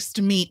broken wrist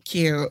meet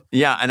cute.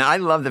 Yeah, and I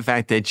love the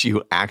fact that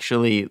you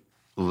actually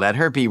let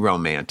her be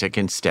romantic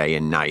and stay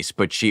and nice,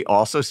 but she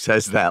also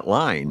says that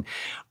line,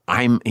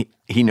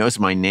 he knows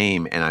my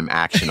name and I'm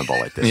actionable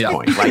at this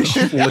point. Like,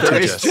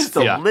 there's just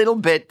a little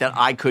bit that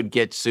I could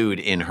get sued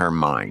in her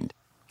mind.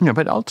 Yeah,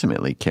 but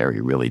ultimately,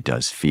 Carrie really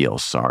does feel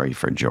sorry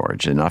for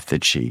George enough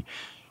that she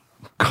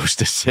goes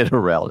to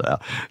Cinderella.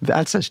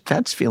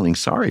 That's feeling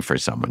sorry for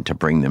someone to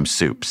bring them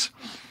soups.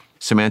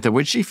 Samantha,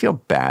 would she feel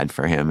bad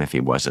for him if he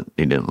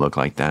didn't look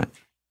like that?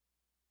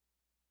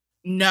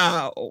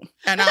 No.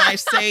 And I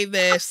say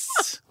this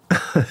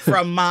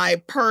from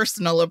my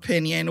personal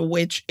opinion,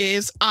 which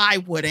is I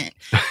wouldn't.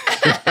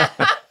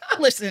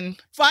 Listen,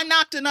 if I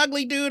knocked an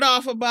ugly dude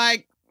off a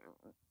bike,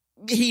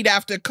 he'd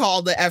have to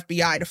call the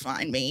FBI to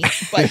find me.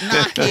 But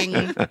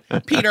knocking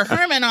Peter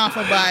Herman off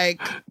a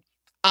bike,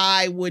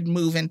 I would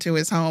move into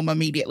his home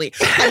immediately.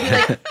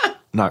 I'd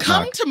be like,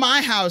 come to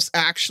my house,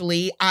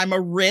 actually. I'm a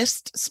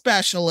wrist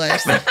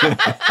specialist.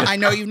 I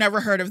know you've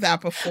never heard of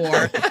that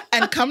before.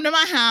 And come to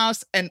my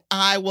house and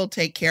I will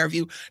take care of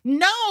you.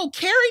 No,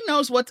 Carrie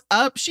knows what's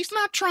up. She's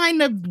not trying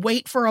to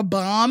wait for a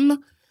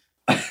bum.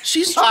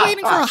 She's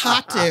waiting for a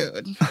hot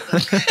dude.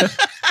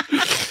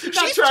 She's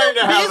not trying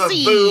to have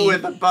a boo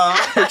with a bum.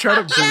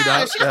 Trying to boot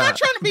up. She's not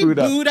trying to be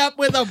booed up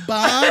with a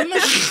bum.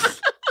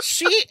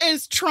 She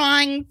is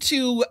trying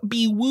to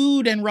be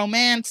wooed and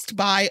romanced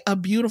by a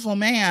beautiful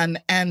man.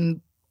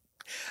 And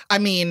I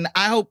mean,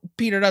 I hope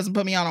Peter doesn't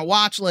put me on a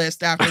watch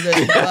list after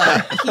this,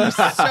 but he's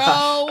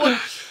so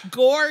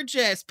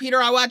gorgeous.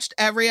 Peter, I watched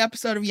every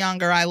episode of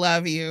Younger. I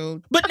love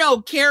you. But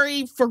no,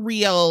 Carrie, for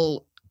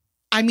real,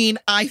 I mean,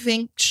 I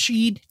think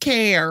she'd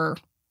care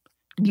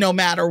no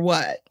matter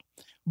what.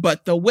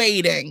 But the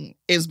waiting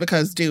is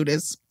because dude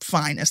is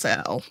fine as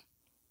hell.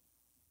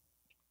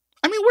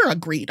 I mean, we're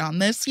agreed on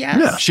this, yes?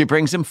 Yeah. She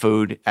brings him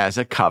food as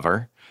a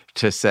cover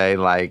to say,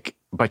 like,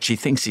 but she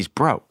thinks he's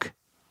broke.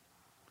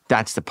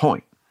 That's the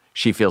point.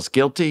 She feels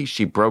guilty.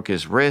 She broke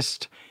his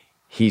wrist.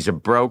 He's a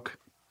broke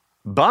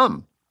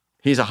bum.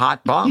 He's a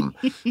hot bum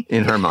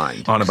in her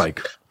mind. On a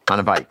bike. On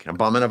a bike. A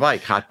bum on a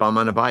bike. Hot bum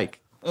on a bike.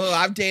 Oh,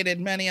 I've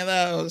dated many of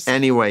those.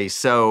 Anyway,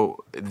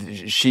 so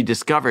she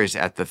discovers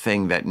at the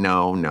thing that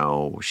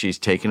no, she's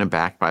taken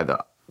aback by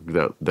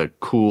the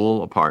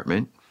cool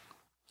apartment.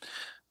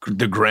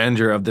 The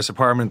grandeur of this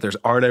apartment. There's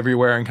art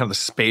everywhere, and kind of the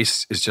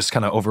space is just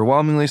kind of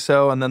overwhelmingly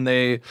so. And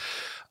then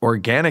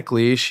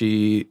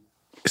she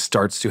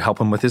starts to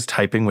help him with his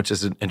typing, which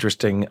is an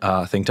interesting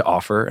thing to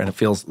offer, and it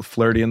feels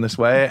flirty in this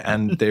way.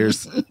 And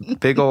there's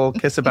big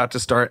old kiss about to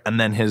start, and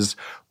then his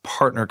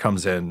partner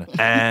comes in,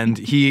 and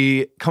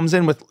he comes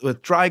in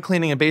with dry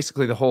cleaning, and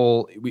basically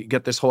we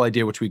get this whole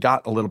idea, which we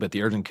got a little bit,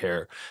 the urgent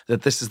care,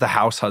 that this is the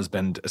house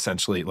husband,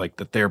 essentially, like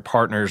that they're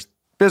partners,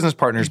 business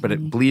partners, but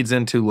it bleeds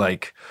into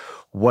like,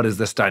 what is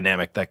this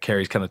dynamic that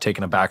Carrie's kind of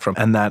taken aback from?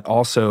 And that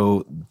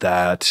also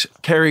that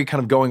Carrie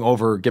kind of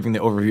giving the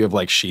overview of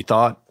like, she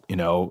thought,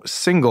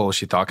 single.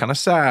 She thought kind of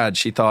sad.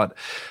 She thought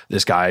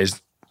this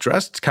guy's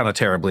dressed kind of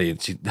terribly.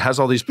 She has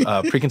all these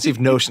preconceived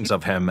notions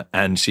of him,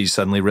 and she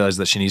suddenly realized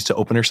that she needs to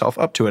open herself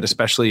up to it,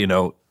 especially,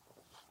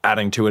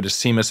 adding to it is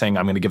Seema saying,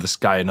 I'm going to give this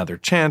guy another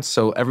chance.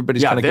 So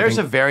everybody's kind of there's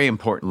a very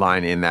important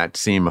line in that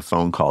Seema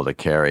phone call to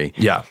Carrie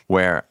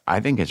where I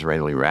think it's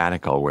really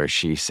radical, where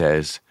she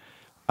says,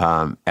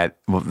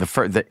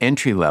 the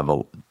entry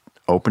level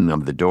opening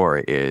of the door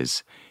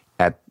is,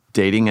 at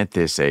dating at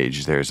this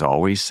age, there's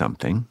always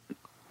something.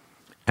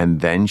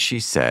 And then she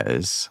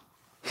says,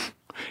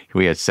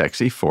 we had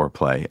sexy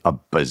foreplay, a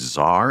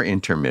bizarre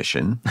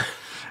intermission,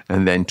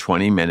 and then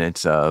 20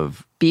 minutes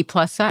of B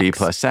plus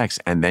sex.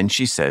 And then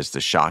she says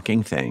the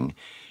shocking thing,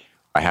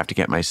 I have to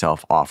get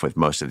myself off with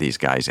most of these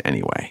guys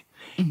anyway.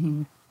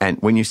 Mm-hmm. And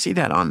when you see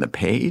that on the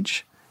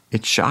page,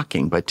 it's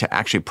shocking, but to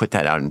actually put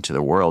that out into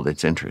the world,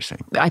 it's interesting.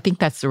 I think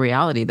that's the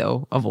reality,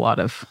 though, of a lot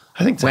of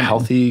I think it's a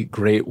healthy,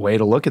 great way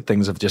to look at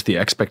things, of just the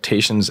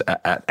expectations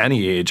at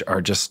any age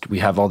are just, we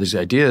have all these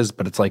ideas,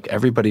 but it's like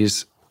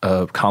everybody's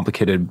a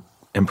complicated,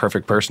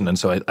 imperfect person. And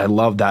so I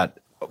love that,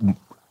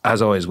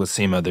 as always with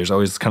Seema, there's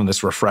always kind of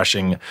this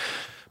refreshing,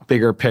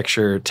 bigger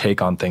picture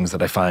take on things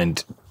that I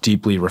find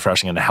deeply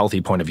refreshing and a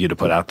healthy point of view to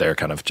put out there,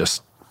 kind of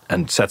just,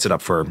 and sets it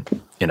up for,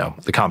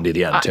 the comedy at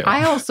the end, too.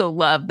 I also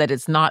love that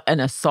it's not an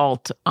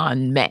assault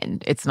on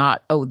men. It's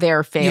not,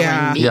 they're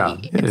failing me. Yeah.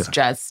 It's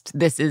just,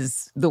 this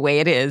is the way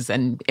it is,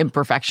 and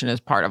imperfection is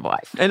part of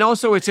life. And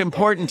also, it's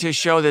important to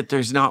show that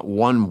there's not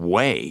one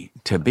way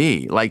to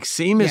be. Like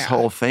Seema's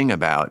whole thing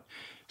about,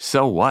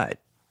 so what?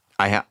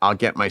 I'll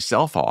get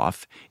myself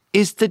off,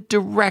 is the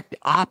direct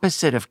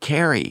opposite of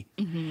Carrie.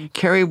 Mm-hmm.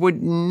 Carrie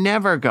would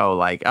never go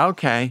like,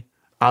 okay,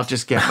 I'll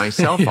just get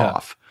myself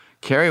off.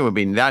 Carrie would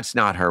be, that's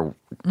not her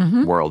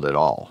world at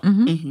all.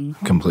 Mm-hmm.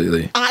 Mm-hmm.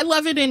 Completely. I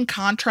love it in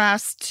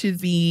contrast to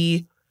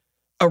the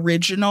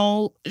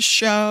original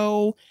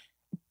show,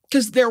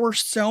 because there were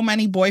so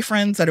many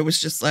boyfriends that it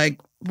was just like,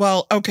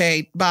 well,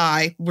 okay,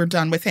 bye, we're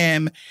done with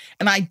him.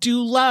 And I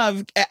do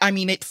love,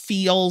 it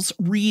feels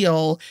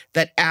real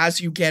that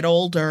as you get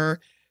older,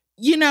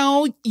 you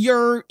know,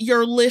 your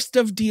list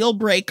of deal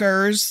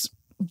breakers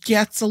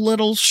gets a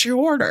little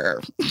shorter.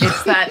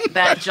 It's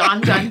that John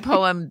Donne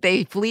poem,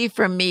 "They flee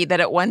from me that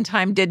at one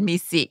time did me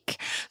seek."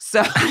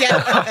 So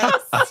yeah,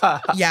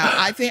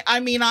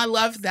 I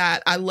love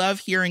that. I love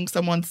hearing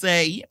someone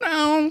say, you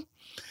know,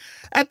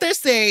 at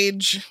this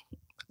age,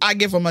 I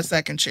give them a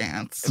second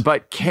chance.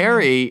 But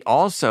Carrie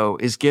also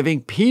is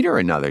giving Peter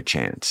another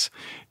chance.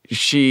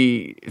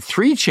 3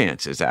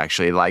 chances,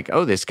 actually, like,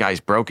 oh, this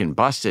guy's broken,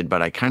 busted,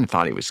 but I kind of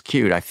thought he was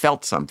cute. I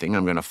felt something.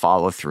 I'm going to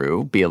follow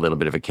through, be a little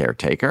bit of a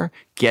caretaker,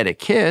 get a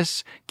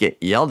kiss, get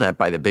yelled at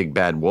by the big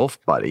bad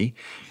wolf buddy.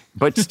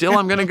 But still,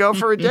 I'm going to go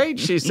for a date,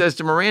 she says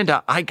to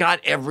Miranda. I got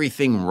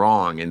everything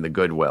wrong in the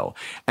Goodwill.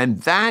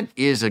 And that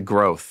is a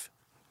growth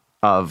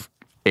of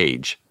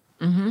age.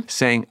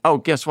 Saying, oh,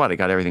 guess what? I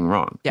got everything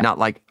wrong. Yeah. Not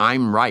like,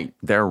 I'm right,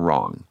 they're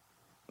wrong.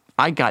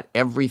 I got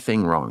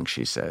everything wrong,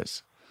 she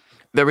says.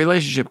 The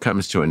relationship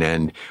comes to an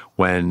end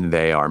when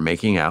they are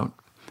making out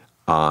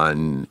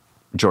on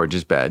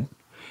George's bed,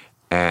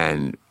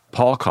 and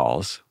Paul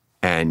calls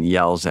and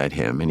yells at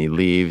him, and he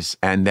leaves.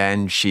 And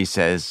then she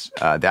says,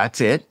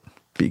 that's it,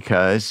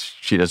 because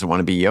she doesn't want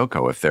to be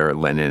Yoko. If they're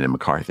Lennon and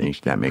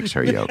McCartney, that makes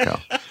her Yoko.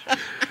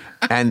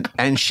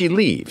 And she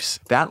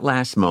leaves. That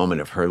last moment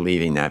of her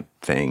leaving that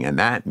thing and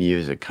that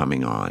music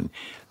coming on,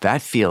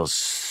 that feels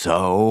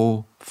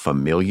so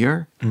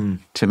familiar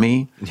to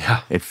me.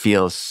 Yeah. It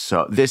feels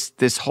so,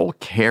 this whole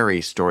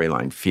Carrie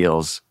storyline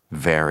feels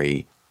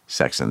very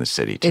Sex and the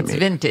City to me. It's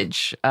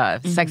vintage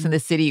Sex and the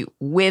City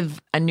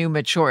with a new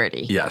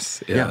maturity.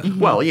 Yes. Yeah.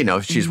 Well, you know,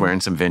 she's wearing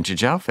some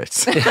vintage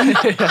outfits.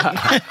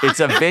 It's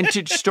a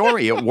vintage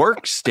story. It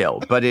works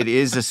still, but it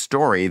is a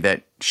story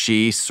that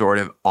she sort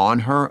of on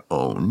her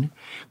own,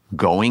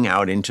 going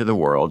out into the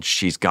world,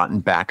 she's gotten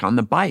back on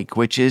the bike,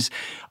 which is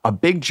a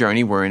big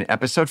journey. We're in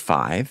episode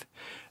 5.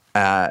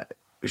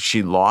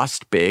 She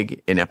lost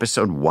big in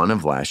episode 1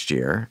 of last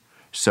year.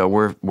 So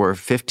we're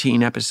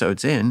 15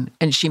 episodes in.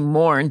 And she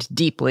mourned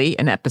deeply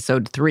in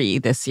episode 3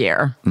 this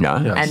year.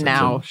 Yeah. Yes, And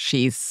now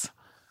she's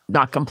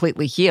not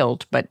completely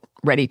healed, but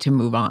ready to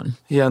move on.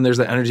 Yeah, and there's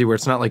that energy where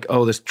it's not like,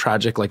 oh, this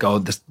tragic, like, oh,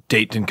 this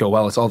date didn't go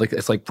well. It's all like,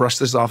 it's like brush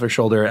this off her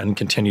shoulder and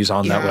continues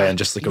on that way, and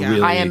just like a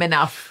really, I am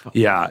enough.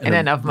 Yeah, and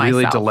enough myself.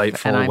 Really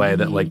delightful way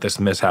that like this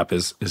mishap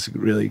is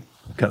really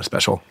kind of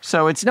special.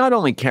 So it's not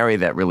only Carrie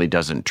that really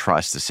doesn't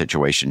trust the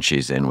situation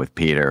she's in with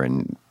Peter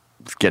and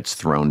gets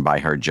thrown by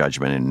her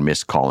judgment and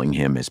miscalling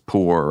him as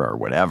poor or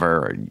whatever,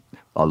 or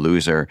a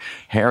loser.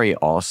 Harry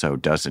also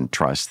doesn't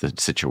trust the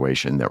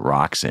situation that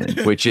Rock's in,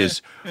 which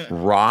is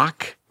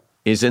Rock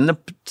is in the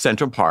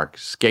Central Park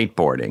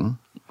skateboarding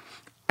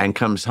and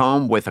comes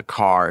home with a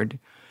card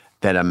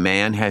that a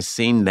man has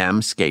seen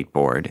them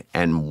skateboard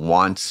and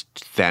wants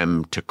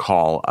them to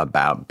call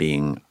about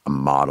being a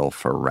model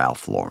for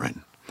Ralph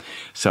Lauren.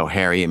 So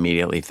Harry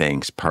immediately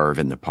thinks, perv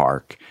in the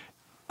park.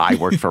 I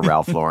work for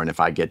Ralph Lauren. If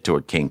I get to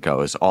a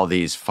Kinko's, all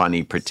these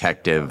funny,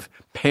 protective,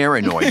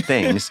 paranoid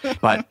things,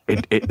 but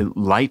it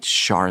lights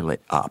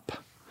Charlotte up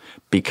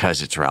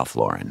because it's Ralph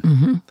Lauren.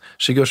 Mm-hmm.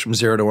 She goes from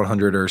 0 to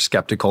 100 or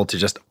skeptical to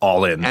just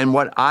all in. And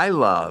what I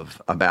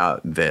love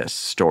about this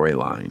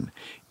storyline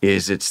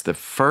is it's the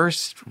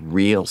first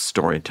real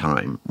story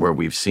time where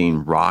we've seen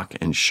Rock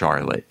and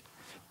Charlotte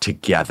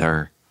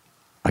together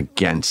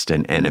against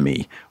an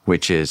enemy,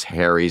 which is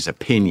Harry's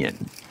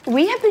opinion.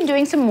 We have been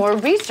doing some more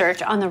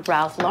research on the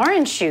Ralph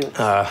Lauren shoot.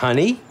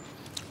 Honey,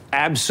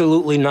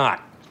 absolutely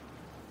not.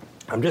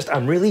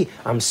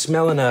 I'm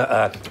smelling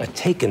a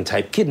Taken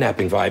type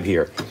kidnapping vibe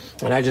here.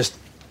 And I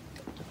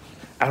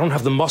don't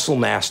have the muscle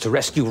mass to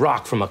rescue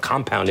Rock from a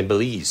compound in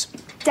Belize.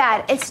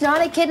 Dad, it's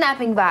not a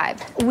kidnapping vibe.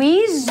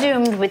 We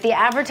zoomed with the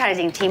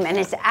advertising team, and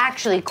it's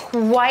actually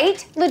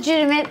quite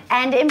legitimate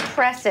and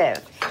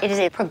impressive. It is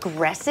a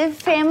progressive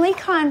family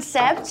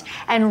concept,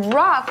 and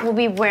Rock will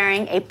be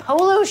wearing a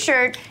polo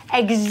shirt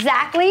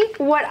exactly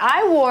what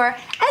I wore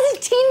as a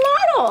teen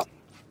model.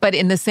 But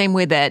in the same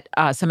way that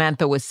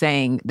Samantha was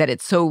saying that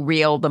it's so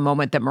real, the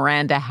moment that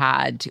Miranda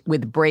had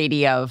with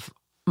Brady of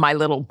my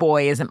little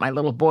boy isn't my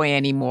little boy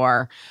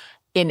anymore.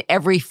 In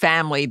every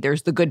family,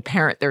 there's the good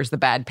parent, there's the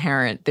bad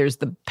parent, there's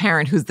the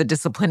parent who's the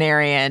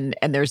disciplinarian,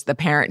 and there's the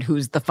parent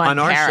who's the fun parent.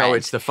 On our show,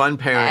 it's the fun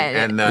parent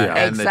and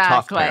the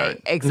tough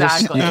parent.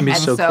 Exactly. You can be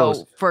so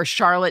close. For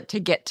Charlotte to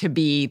get to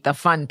be the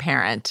fun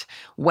parent,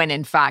 when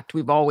in fact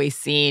we've always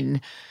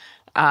seen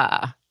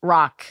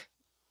Rock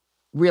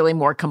really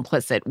more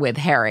complicit with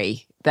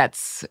Harry,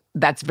 that's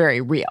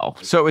very real.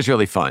 So it was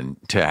really fun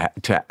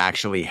to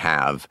actually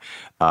have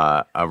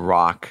a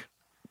Rock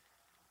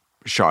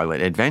Charlotte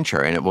adventure,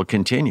 and it will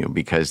continue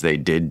because they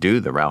did do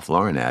the Ralph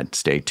Lauren ad.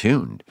 Stay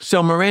tuned.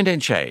 So Miranda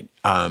and Che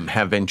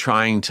have been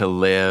trying to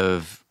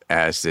live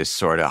as this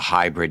sort of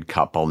hybrid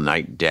couple,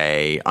 night,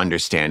 day,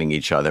 understanding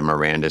each other.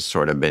 Miranda's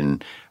sort of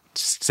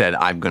said,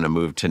 I'm going to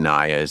move to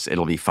Naya's.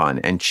 It'll be fun.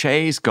 And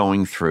Che's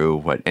going through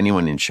what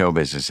anyone in show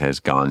business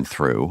has gone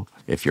through,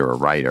 if you're a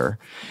writer.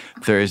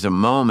 There's a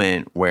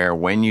moment where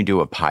when you do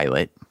a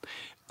pilot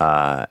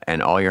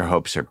and all your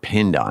hopes are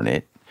pinned on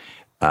it,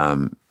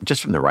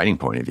 just from the writing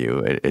point of view,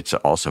 it's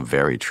also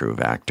very true of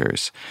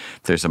actors.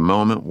 There's a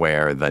moment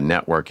where the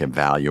network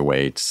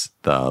evaluates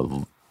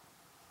the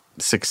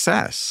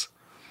success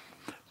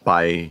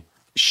by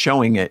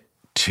showing it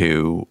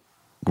to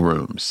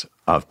rooms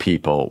of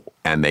people,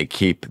 and they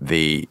keep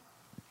the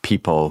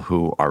people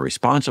who are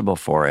responsible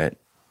for it,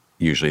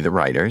 usually the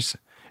writers,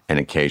 and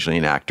occasionally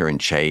an actor,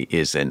 and Che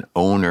is an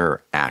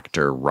owner,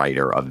 actor,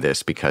 writer of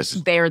this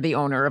because they're the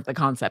owner of the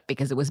concept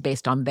because it was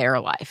based on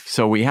their life.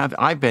 So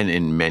I've been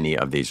in many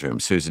of these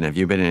rooms. Susan, have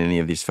you been in any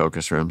of these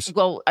focus rooms?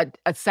 Well,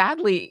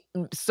 sadly,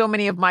 so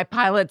many of my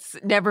pilots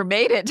never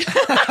made it.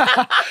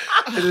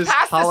 It is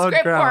past the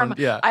script ground. form.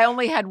 Yeah. I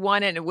only had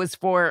one, and it was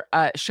for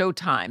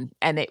Showtime,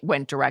 and it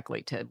went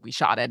directly to, we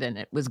shot it, and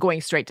it was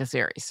going straight to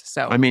series.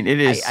 So I mean,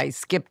 it is I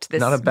skipped this.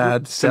 not a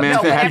bad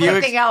Samantha, No, have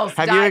everything else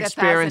have died you 1,000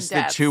 experienced the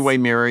deaths. two-way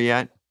mirror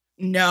yet?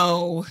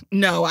 No.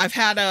 I've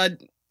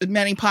had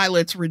many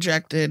pilots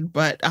rejected,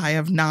 but I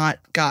have not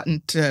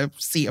gotten to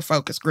see a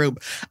focus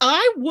group.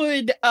 I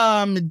would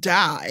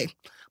die.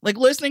 Like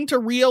listening to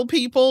real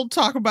people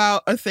talk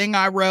about a thing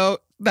I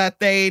wrote that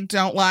they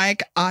don't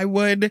like, I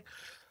would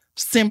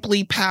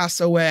simply pass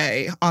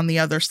away on the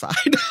other side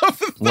of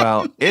the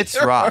Well, it's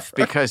mirror. rough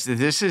because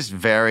this is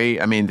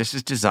this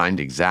is designed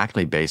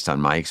exactly based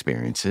on my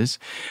experiences.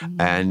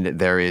 Mm-hmm. And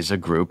there is a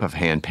group of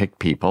handpicked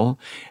people,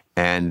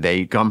 and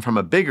they come from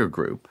a bigger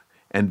group.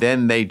 And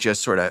then they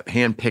just sort of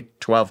handpick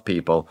 12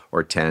 people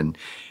or 10,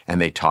 and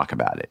they talk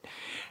about it.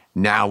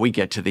 Now we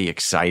get to the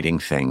exciting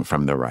thing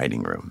from the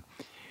writing room.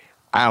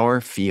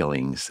 Our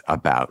feelings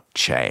about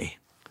Che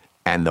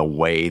and the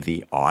way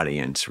the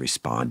audience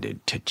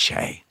responded to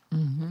Che.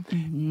 Mm-hmm.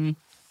 Mm-hmm.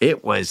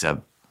 It was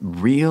a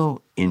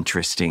real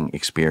interesting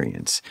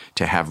experience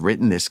to have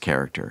written this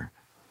character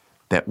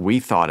that we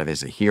thought of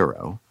as a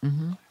hero,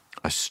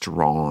 a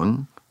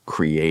strong,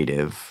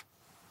 creative,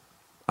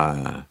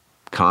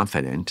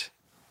 confident,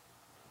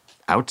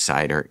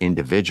 outsider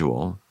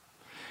individual,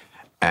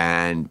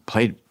 and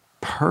played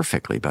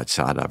perfectly by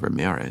Sada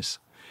Ramirez,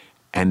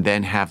 and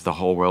then have the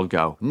whole world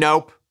go,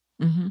 nope.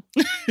 No.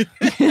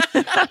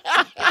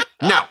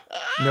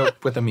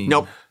 Nope, with a me.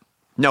 Nope.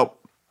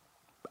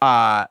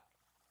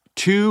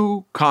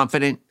 Too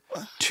confident,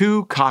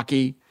 too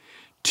cocky,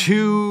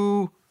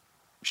 too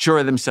sure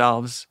of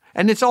themselves.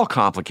 And it's all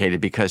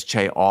complicated because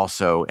Che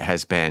also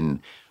has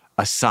been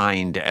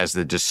assigned as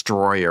the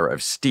destroyer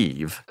of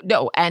Steve.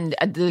 No, and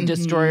the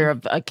destroyer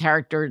of a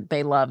character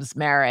they love's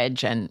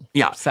marriage. And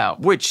so.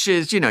 Which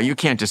is, you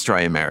can't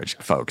destroy a marriage,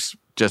 folks,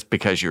 just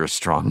because you're a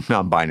strong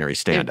non-binary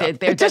stand-up.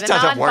 They're It just the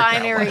doesn't work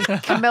that way. non-binary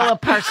Camilla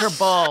Parker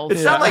Bowles.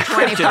 It's not like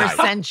 21st kryptonite.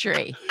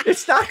 century.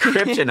 It's not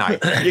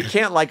kryptonite. You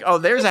can't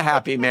there's a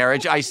happy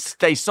marriage.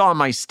 They saw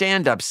my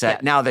stand-up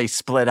set. Now they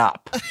split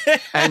up.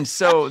 And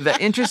so the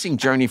interesting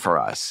journey for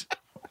us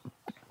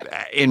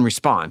in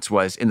response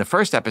was in the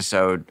first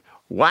episode,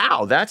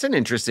 wow, that's an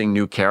interesting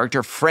new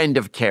character, friend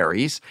of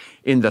Carrie's.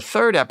 In the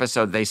third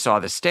episode, they saw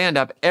the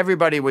stand-up.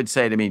 Everybody would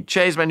say to me,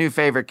 Che's my new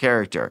favorite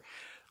character.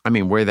 I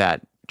mean, where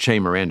that Che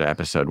Miranda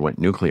episode went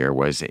nuclear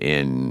was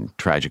in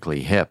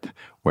Tragically Hip,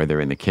 where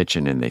they're in the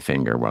kitchen and they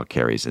finger while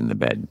Carrie's in the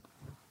bed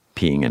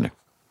peeing in a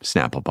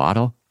Snapple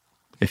bottle,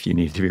 if you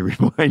need to be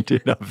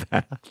reminded of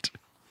that.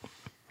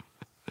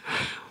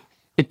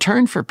 It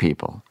turned for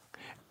people,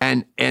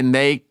 and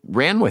they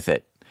ran with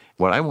it.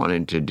 What I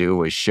wanted to do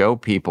was show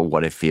people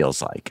what it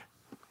feels like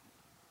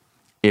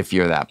if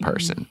you're that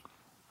person,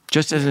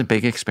 just as a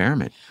big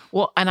experiment.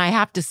 Well, and I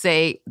have to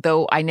say,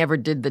 though, I never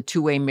did the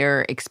two-way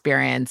mirror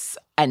experience,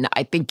 and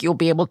I think you'll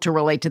be able to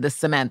relate to this,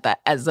 Samantha,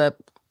 as a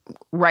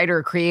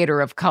writer,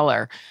 creator of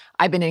color.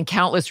 I've been in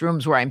countless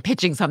rooms where I'm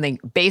pitching something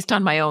based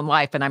on my own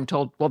life, and I'm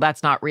told, well,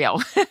 that's not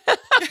real.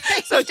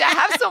 So to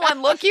have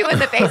someone look you in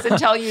the face and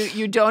tell you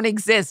you don't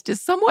exist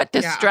is somewhat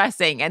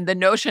distressing. And the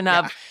notion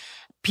of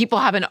people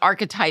have an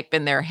archetype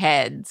in their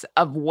heads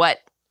of what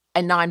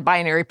a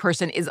non-binary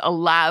person is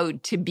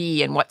allowed to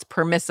be and what's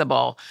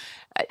permissible.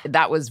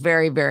 That was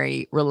very,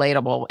 very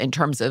relatable in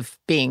terms of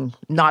being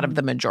not of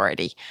the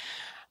majority.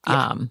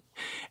 And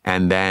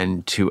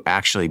then to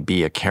actually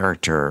be a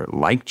character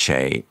like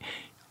Che,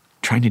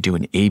 trying to do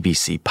an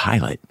ABC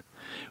pilot,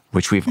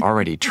 which we've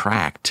already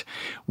tracked,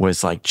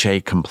 was like Che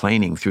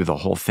complaining through the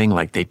whole thing,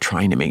 like they're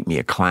trying to make me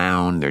a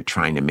clown, they're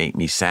trying to make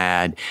me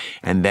sad.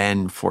 And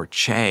then for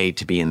Che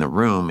to be in the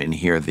room and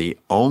hear the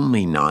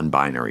only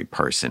non-binary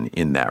person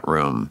in that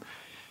room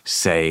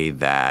say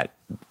that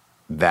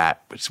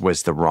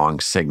was the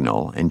wrong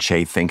signal, and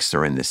Che thinks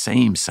they're in the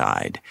same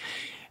side.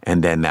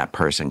 And then that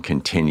person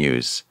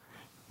continues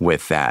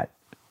with that.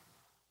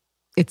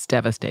 It's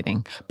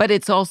devastating. But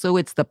it's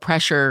the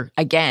pressure,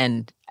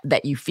 again,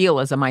 that you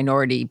feel as a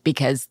minority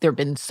because there have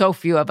been so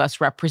few of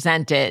us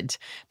represented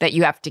that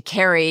you have to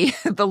carry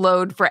the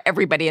load for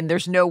everybody, and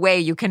there's no way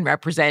you can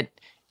represent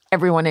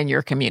everyone in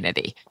your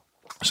community.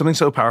 Something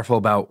so powerful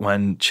about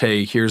when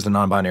Che hears the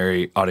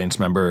non-binary audience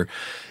member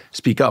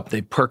speak up,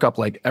 they perk up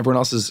like everyone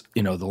else is,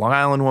 the Long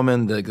Island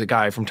woman, the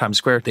guy from Times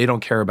Square. They don't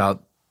care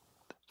about.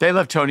 They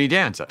love Tony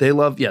Danza. They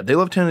love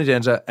Tony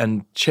Danza,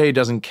 and Che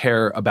doesn't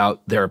care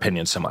about their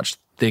opinions so much.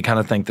 they kind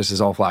of think this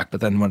is all flack.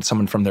 But then when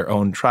someone from their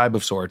own tribe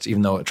of sorts,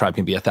 even though a tribe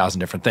can be 1,000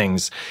 different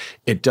things,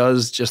 it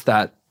does just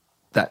that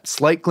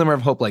slight glimmer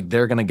of hope, like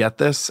they're going to get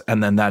this.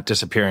 And then that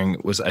disappearing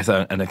was, I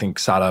think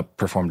Sada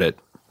performed it,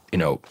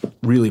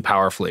 really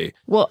powerfully.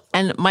 Well,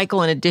 and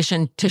Michael, in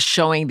addition to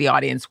showing the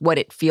audience what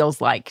it feels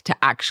like to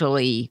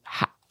actually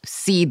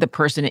see the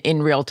person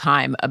in real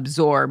time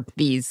absorb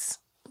these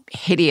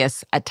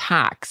hideous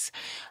attacks,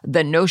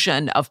 the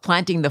notion of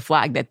planting the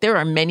flag that there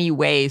are many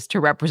ways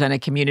to represent a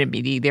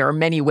community, there are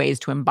many ways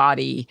to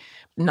embody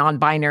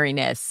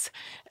non-binariness,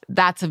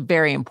 that's a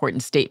very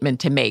important statement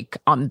to make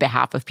on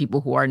behalf of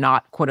people who are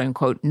not, quote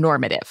unquote,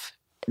 normative.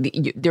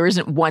 There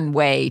isn't one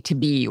way to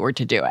be or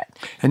to do it.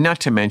 And not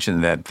to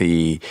mention that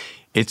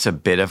it's a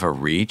bit of a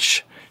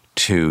reach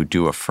to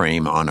do a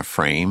frame on a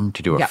frame,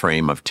 to do a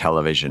frame of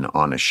television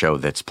on a show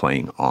that's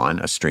playing on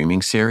a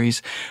streaming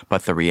series.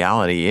 But the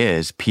reality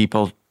is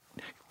people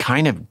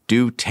kind of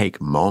do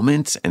take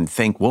moments and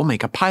think, we'll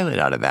make a pilot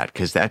out of that,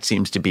 because that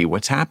seems to be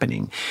what's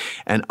happening.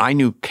 And I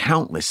knew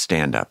countless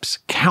stand-ups,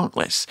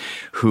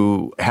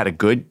 who had a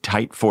good,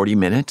 tight 40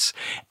 minutes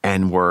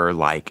and were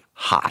like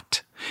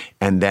hot.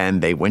 And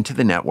then they went to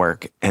the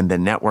network, and the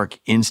network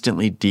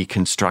instantly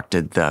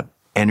deconstructed the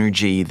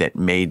energy that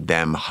made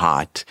them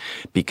hot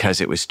because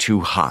it was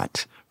too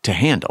hot to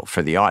handle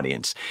for the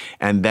audience.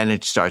 And then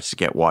it starts to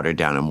get watered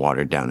down and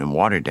watered down and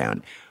watered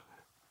down.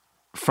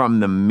 From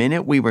the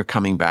minute we were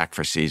coming back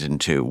for season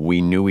 2, we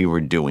knew we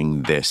were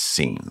doing this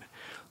scene.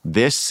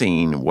 This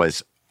scene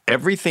was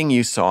everything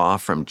you saw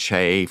from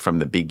Che from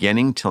the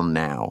beginning till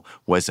now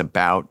was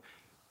about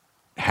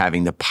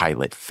having the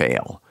pilot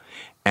fail.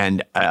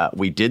 And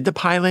we did the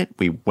pilot,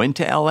 we went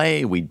to LA,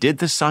 we did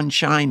the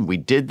sunshine, we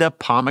did the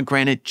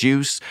pomegranate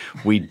juice,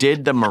 we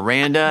did the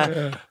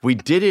Miranda, we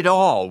did it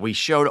all. We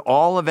showed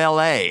all of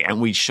LA,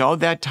 and we showed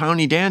that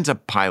Tony Danza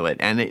pilot,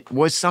 and it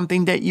was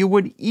something that you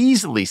would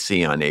easily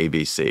see on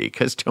ABC,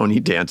 because Tony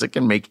Danza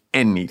can make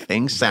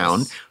anything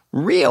sound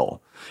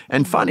real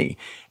and funny.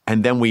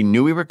 And then we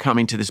knew we were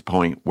coming to this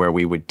point where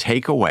we would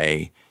take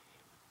away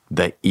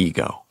the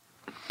ego.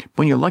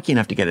 When you're lucky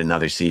enough to get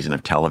another season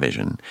of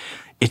television,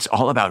 it's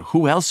all about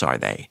who else are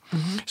they.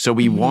 Mm-hmm. So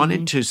we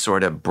wanted to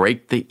sort of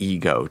break the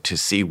ego to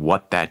see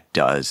what that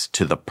does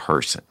to the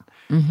person,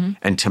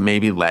 and to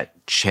maybe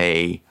let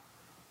Che,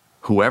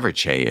 whoever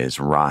Che is,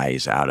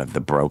 rise out of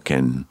the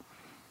broken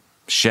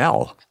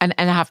shell. And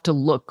have to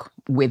look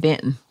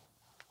within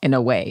in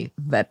a way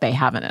that they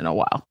haven't in a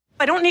while.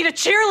 I don't need a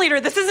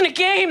cheerleader. This isn't a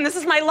game. This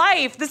is my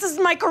life. This is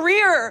my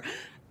career.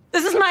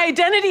 This is my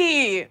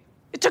identity.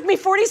 It took me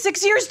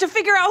 46 years to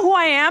figure out who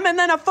I am, and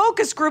then a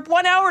focus group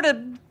 1 hour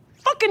to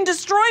fucking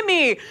destroy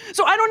me.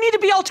 So I don't need to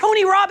be all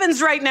Tony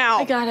Robbins right now.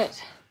 I got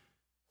it.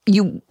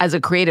 You, as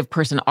a creative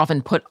person,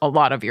 often put a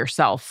lot of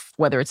yourself,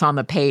 whether it's on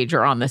the page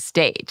or on the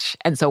stage.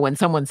 And so when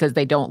someone says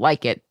they don't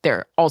like it,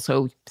 they're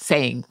also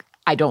saying,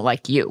 I don't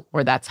like you,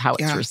 or that's how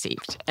it's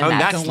received.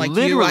 And that's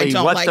literally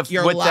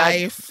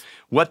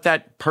what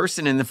that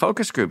person in the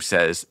focus group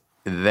says.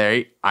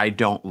 I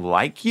don't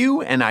like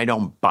you and I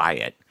don't buy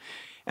it.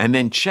 And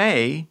then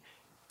Che,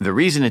 the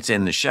reason it's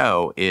in the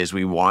show is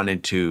we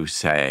wanted to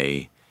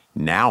say,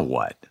 now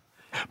what?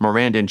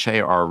 Miranda and Che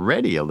are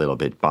already a little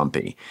bit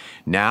bumpy.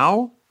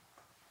 Now,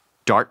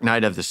 Dark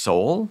Night of the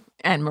Soul.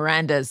 And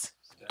Miranda's,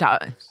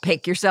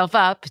 pick yourself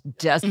up,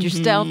 dust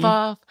yourself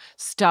off,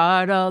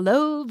 start all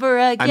over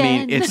again. I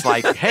mean, it's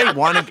like, hey,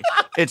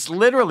 it's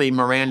literally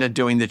Miranda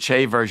doing the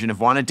Che version of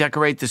want to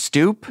decorate the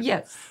stoop?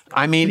 Yes.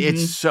 I mean,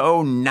 it's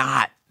so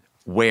not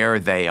where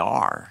they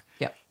are.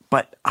 Yep.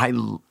 But I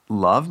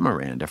love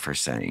Miranda for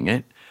saying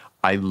it.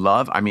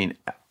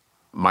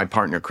 My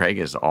partner Craig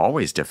is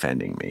always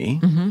defending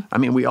me. I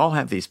mean, we all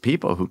have these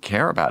people who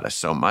care about us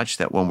so much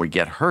that when we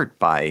get hurt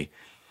by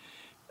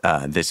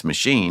this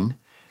machine,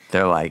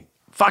 they're like,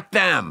 fuck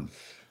them.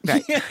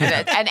 Right.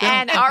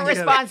 and our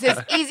response is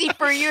easy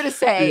for you to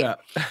say. Yeah.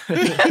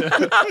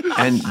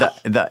 And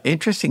the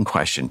interesting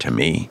question to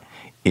me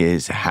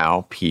is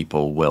how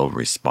people will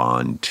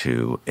respond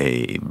to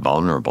a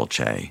vulnerable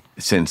Che,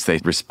 since they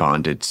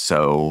responded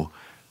so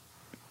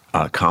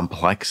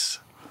complex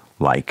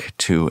like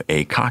to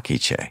a cocky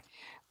Che.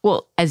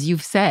 Well, as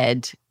you've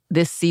said,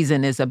 this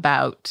season is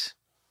about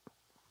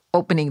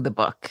opening the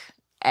book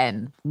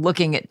and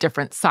looking at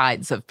different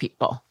sides of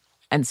people.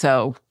 And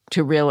so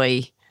to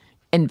really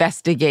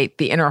investigate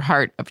the inner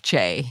heart of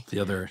Che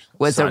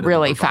was a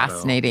really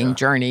fascinating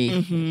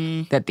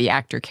journey that the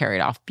actor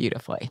carried off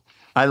beautifully.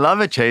 I love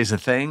it. Che's a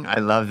thing. I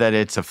love that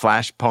it's a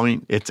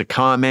flashpoint. It's a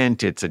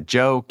comment. It's a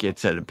joke.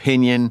 It's an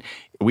opinion.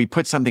 We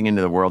put something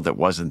into the world that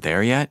wasn't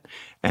there yet.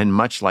 And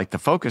much like the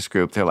focus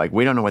group, they're like,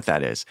 we don't know what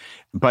that is.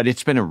 But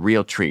it's been a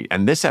real treat.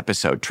 And this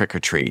episode, Trick or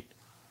Treat,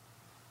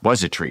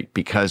 was a treat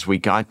because we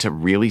got to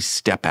really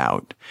step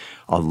out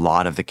a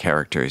lot of the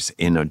characters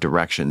in a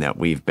direction that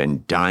we've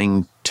been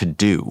dying to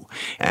do.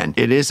 And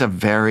it is a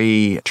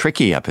very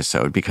tricky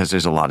episode because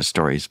there's a lot of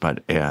stories,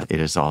 but it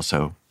is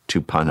also,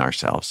 to pun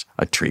ourselves,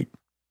 a treat.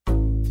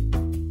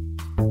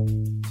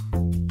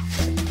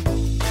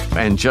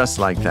 And just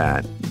like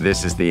that,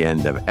 this is the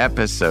end of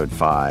episode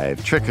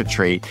 5, Trick or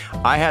Treat.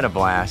 I had a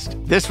blast.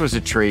 This was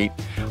a treat.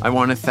 I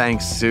want to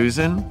thank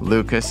Susan,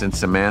 Lucas, and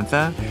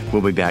Samantha.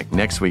 We'll be back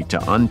next week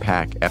to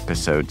unpack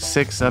episode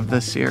 6 of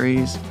the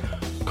series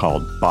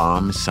called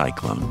Bomb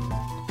Cyclone.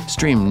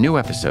 Stream new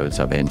episodes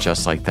of And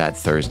Just Like That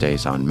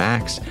Thursdays on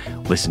Max.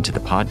 Listen to the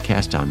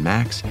podcast on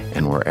Max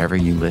and wherever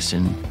you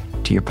listen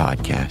to your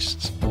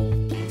podcasts.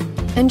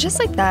 And Just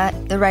Like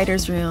That, The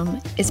Writer's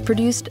Room is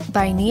produced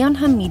by Neon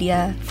Hum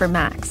Media for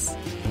Max.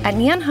 At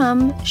Neon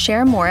Hum,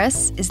 Cher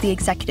Morris is the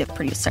executive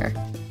producer.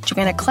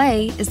 Joanna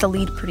Clay is the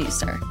lead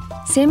producer.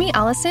 Sammy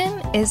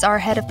Allison is our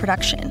head of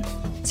production.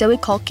 Zoe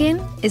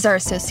Culkin is our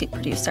associate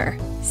producer.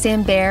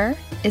 Sam Baer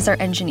is our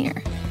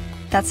engineer.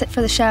 That's it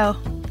for the show.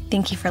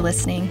 Thank you for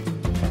listening.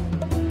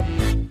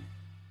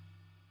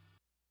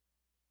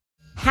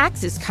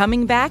 Hacks is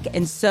coming back,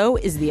 and so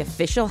is the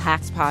official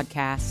Hacks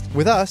podcast.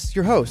 With us,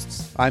 your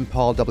hosts. I'm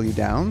Paul W.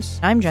 Downs.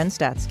 I'm Jen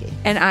Statsky.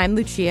 And I'm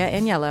Lucia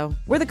Agnello.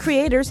 We're the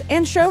creators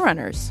and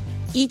showrunners.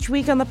 Each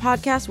week on the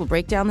podcast, we'll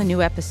break down the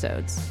new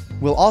episodes.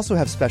 We'll also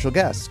have special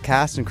guests,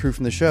 cast and crew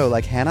from the show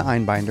like Hannah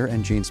Einbinder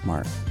and Jean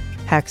Smart.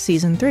 Hacks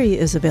Season 3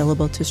 is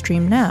available to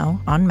stream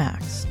now on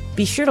Max.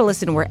 Be sure to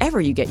listen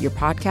wherever you get your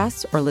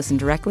podcasts or listen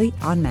directly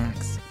on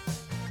Max.